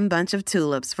 15-stem bunch of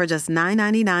tulips for just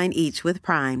 $9.99 each with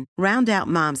Prime. Round out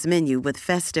Mom's menu with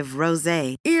festive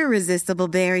rosé, irresistible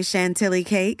berry chantilly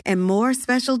cake, and more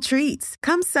special treats.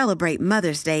 Come celebrate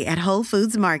Mother's Day at Whole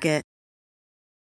Foods Market.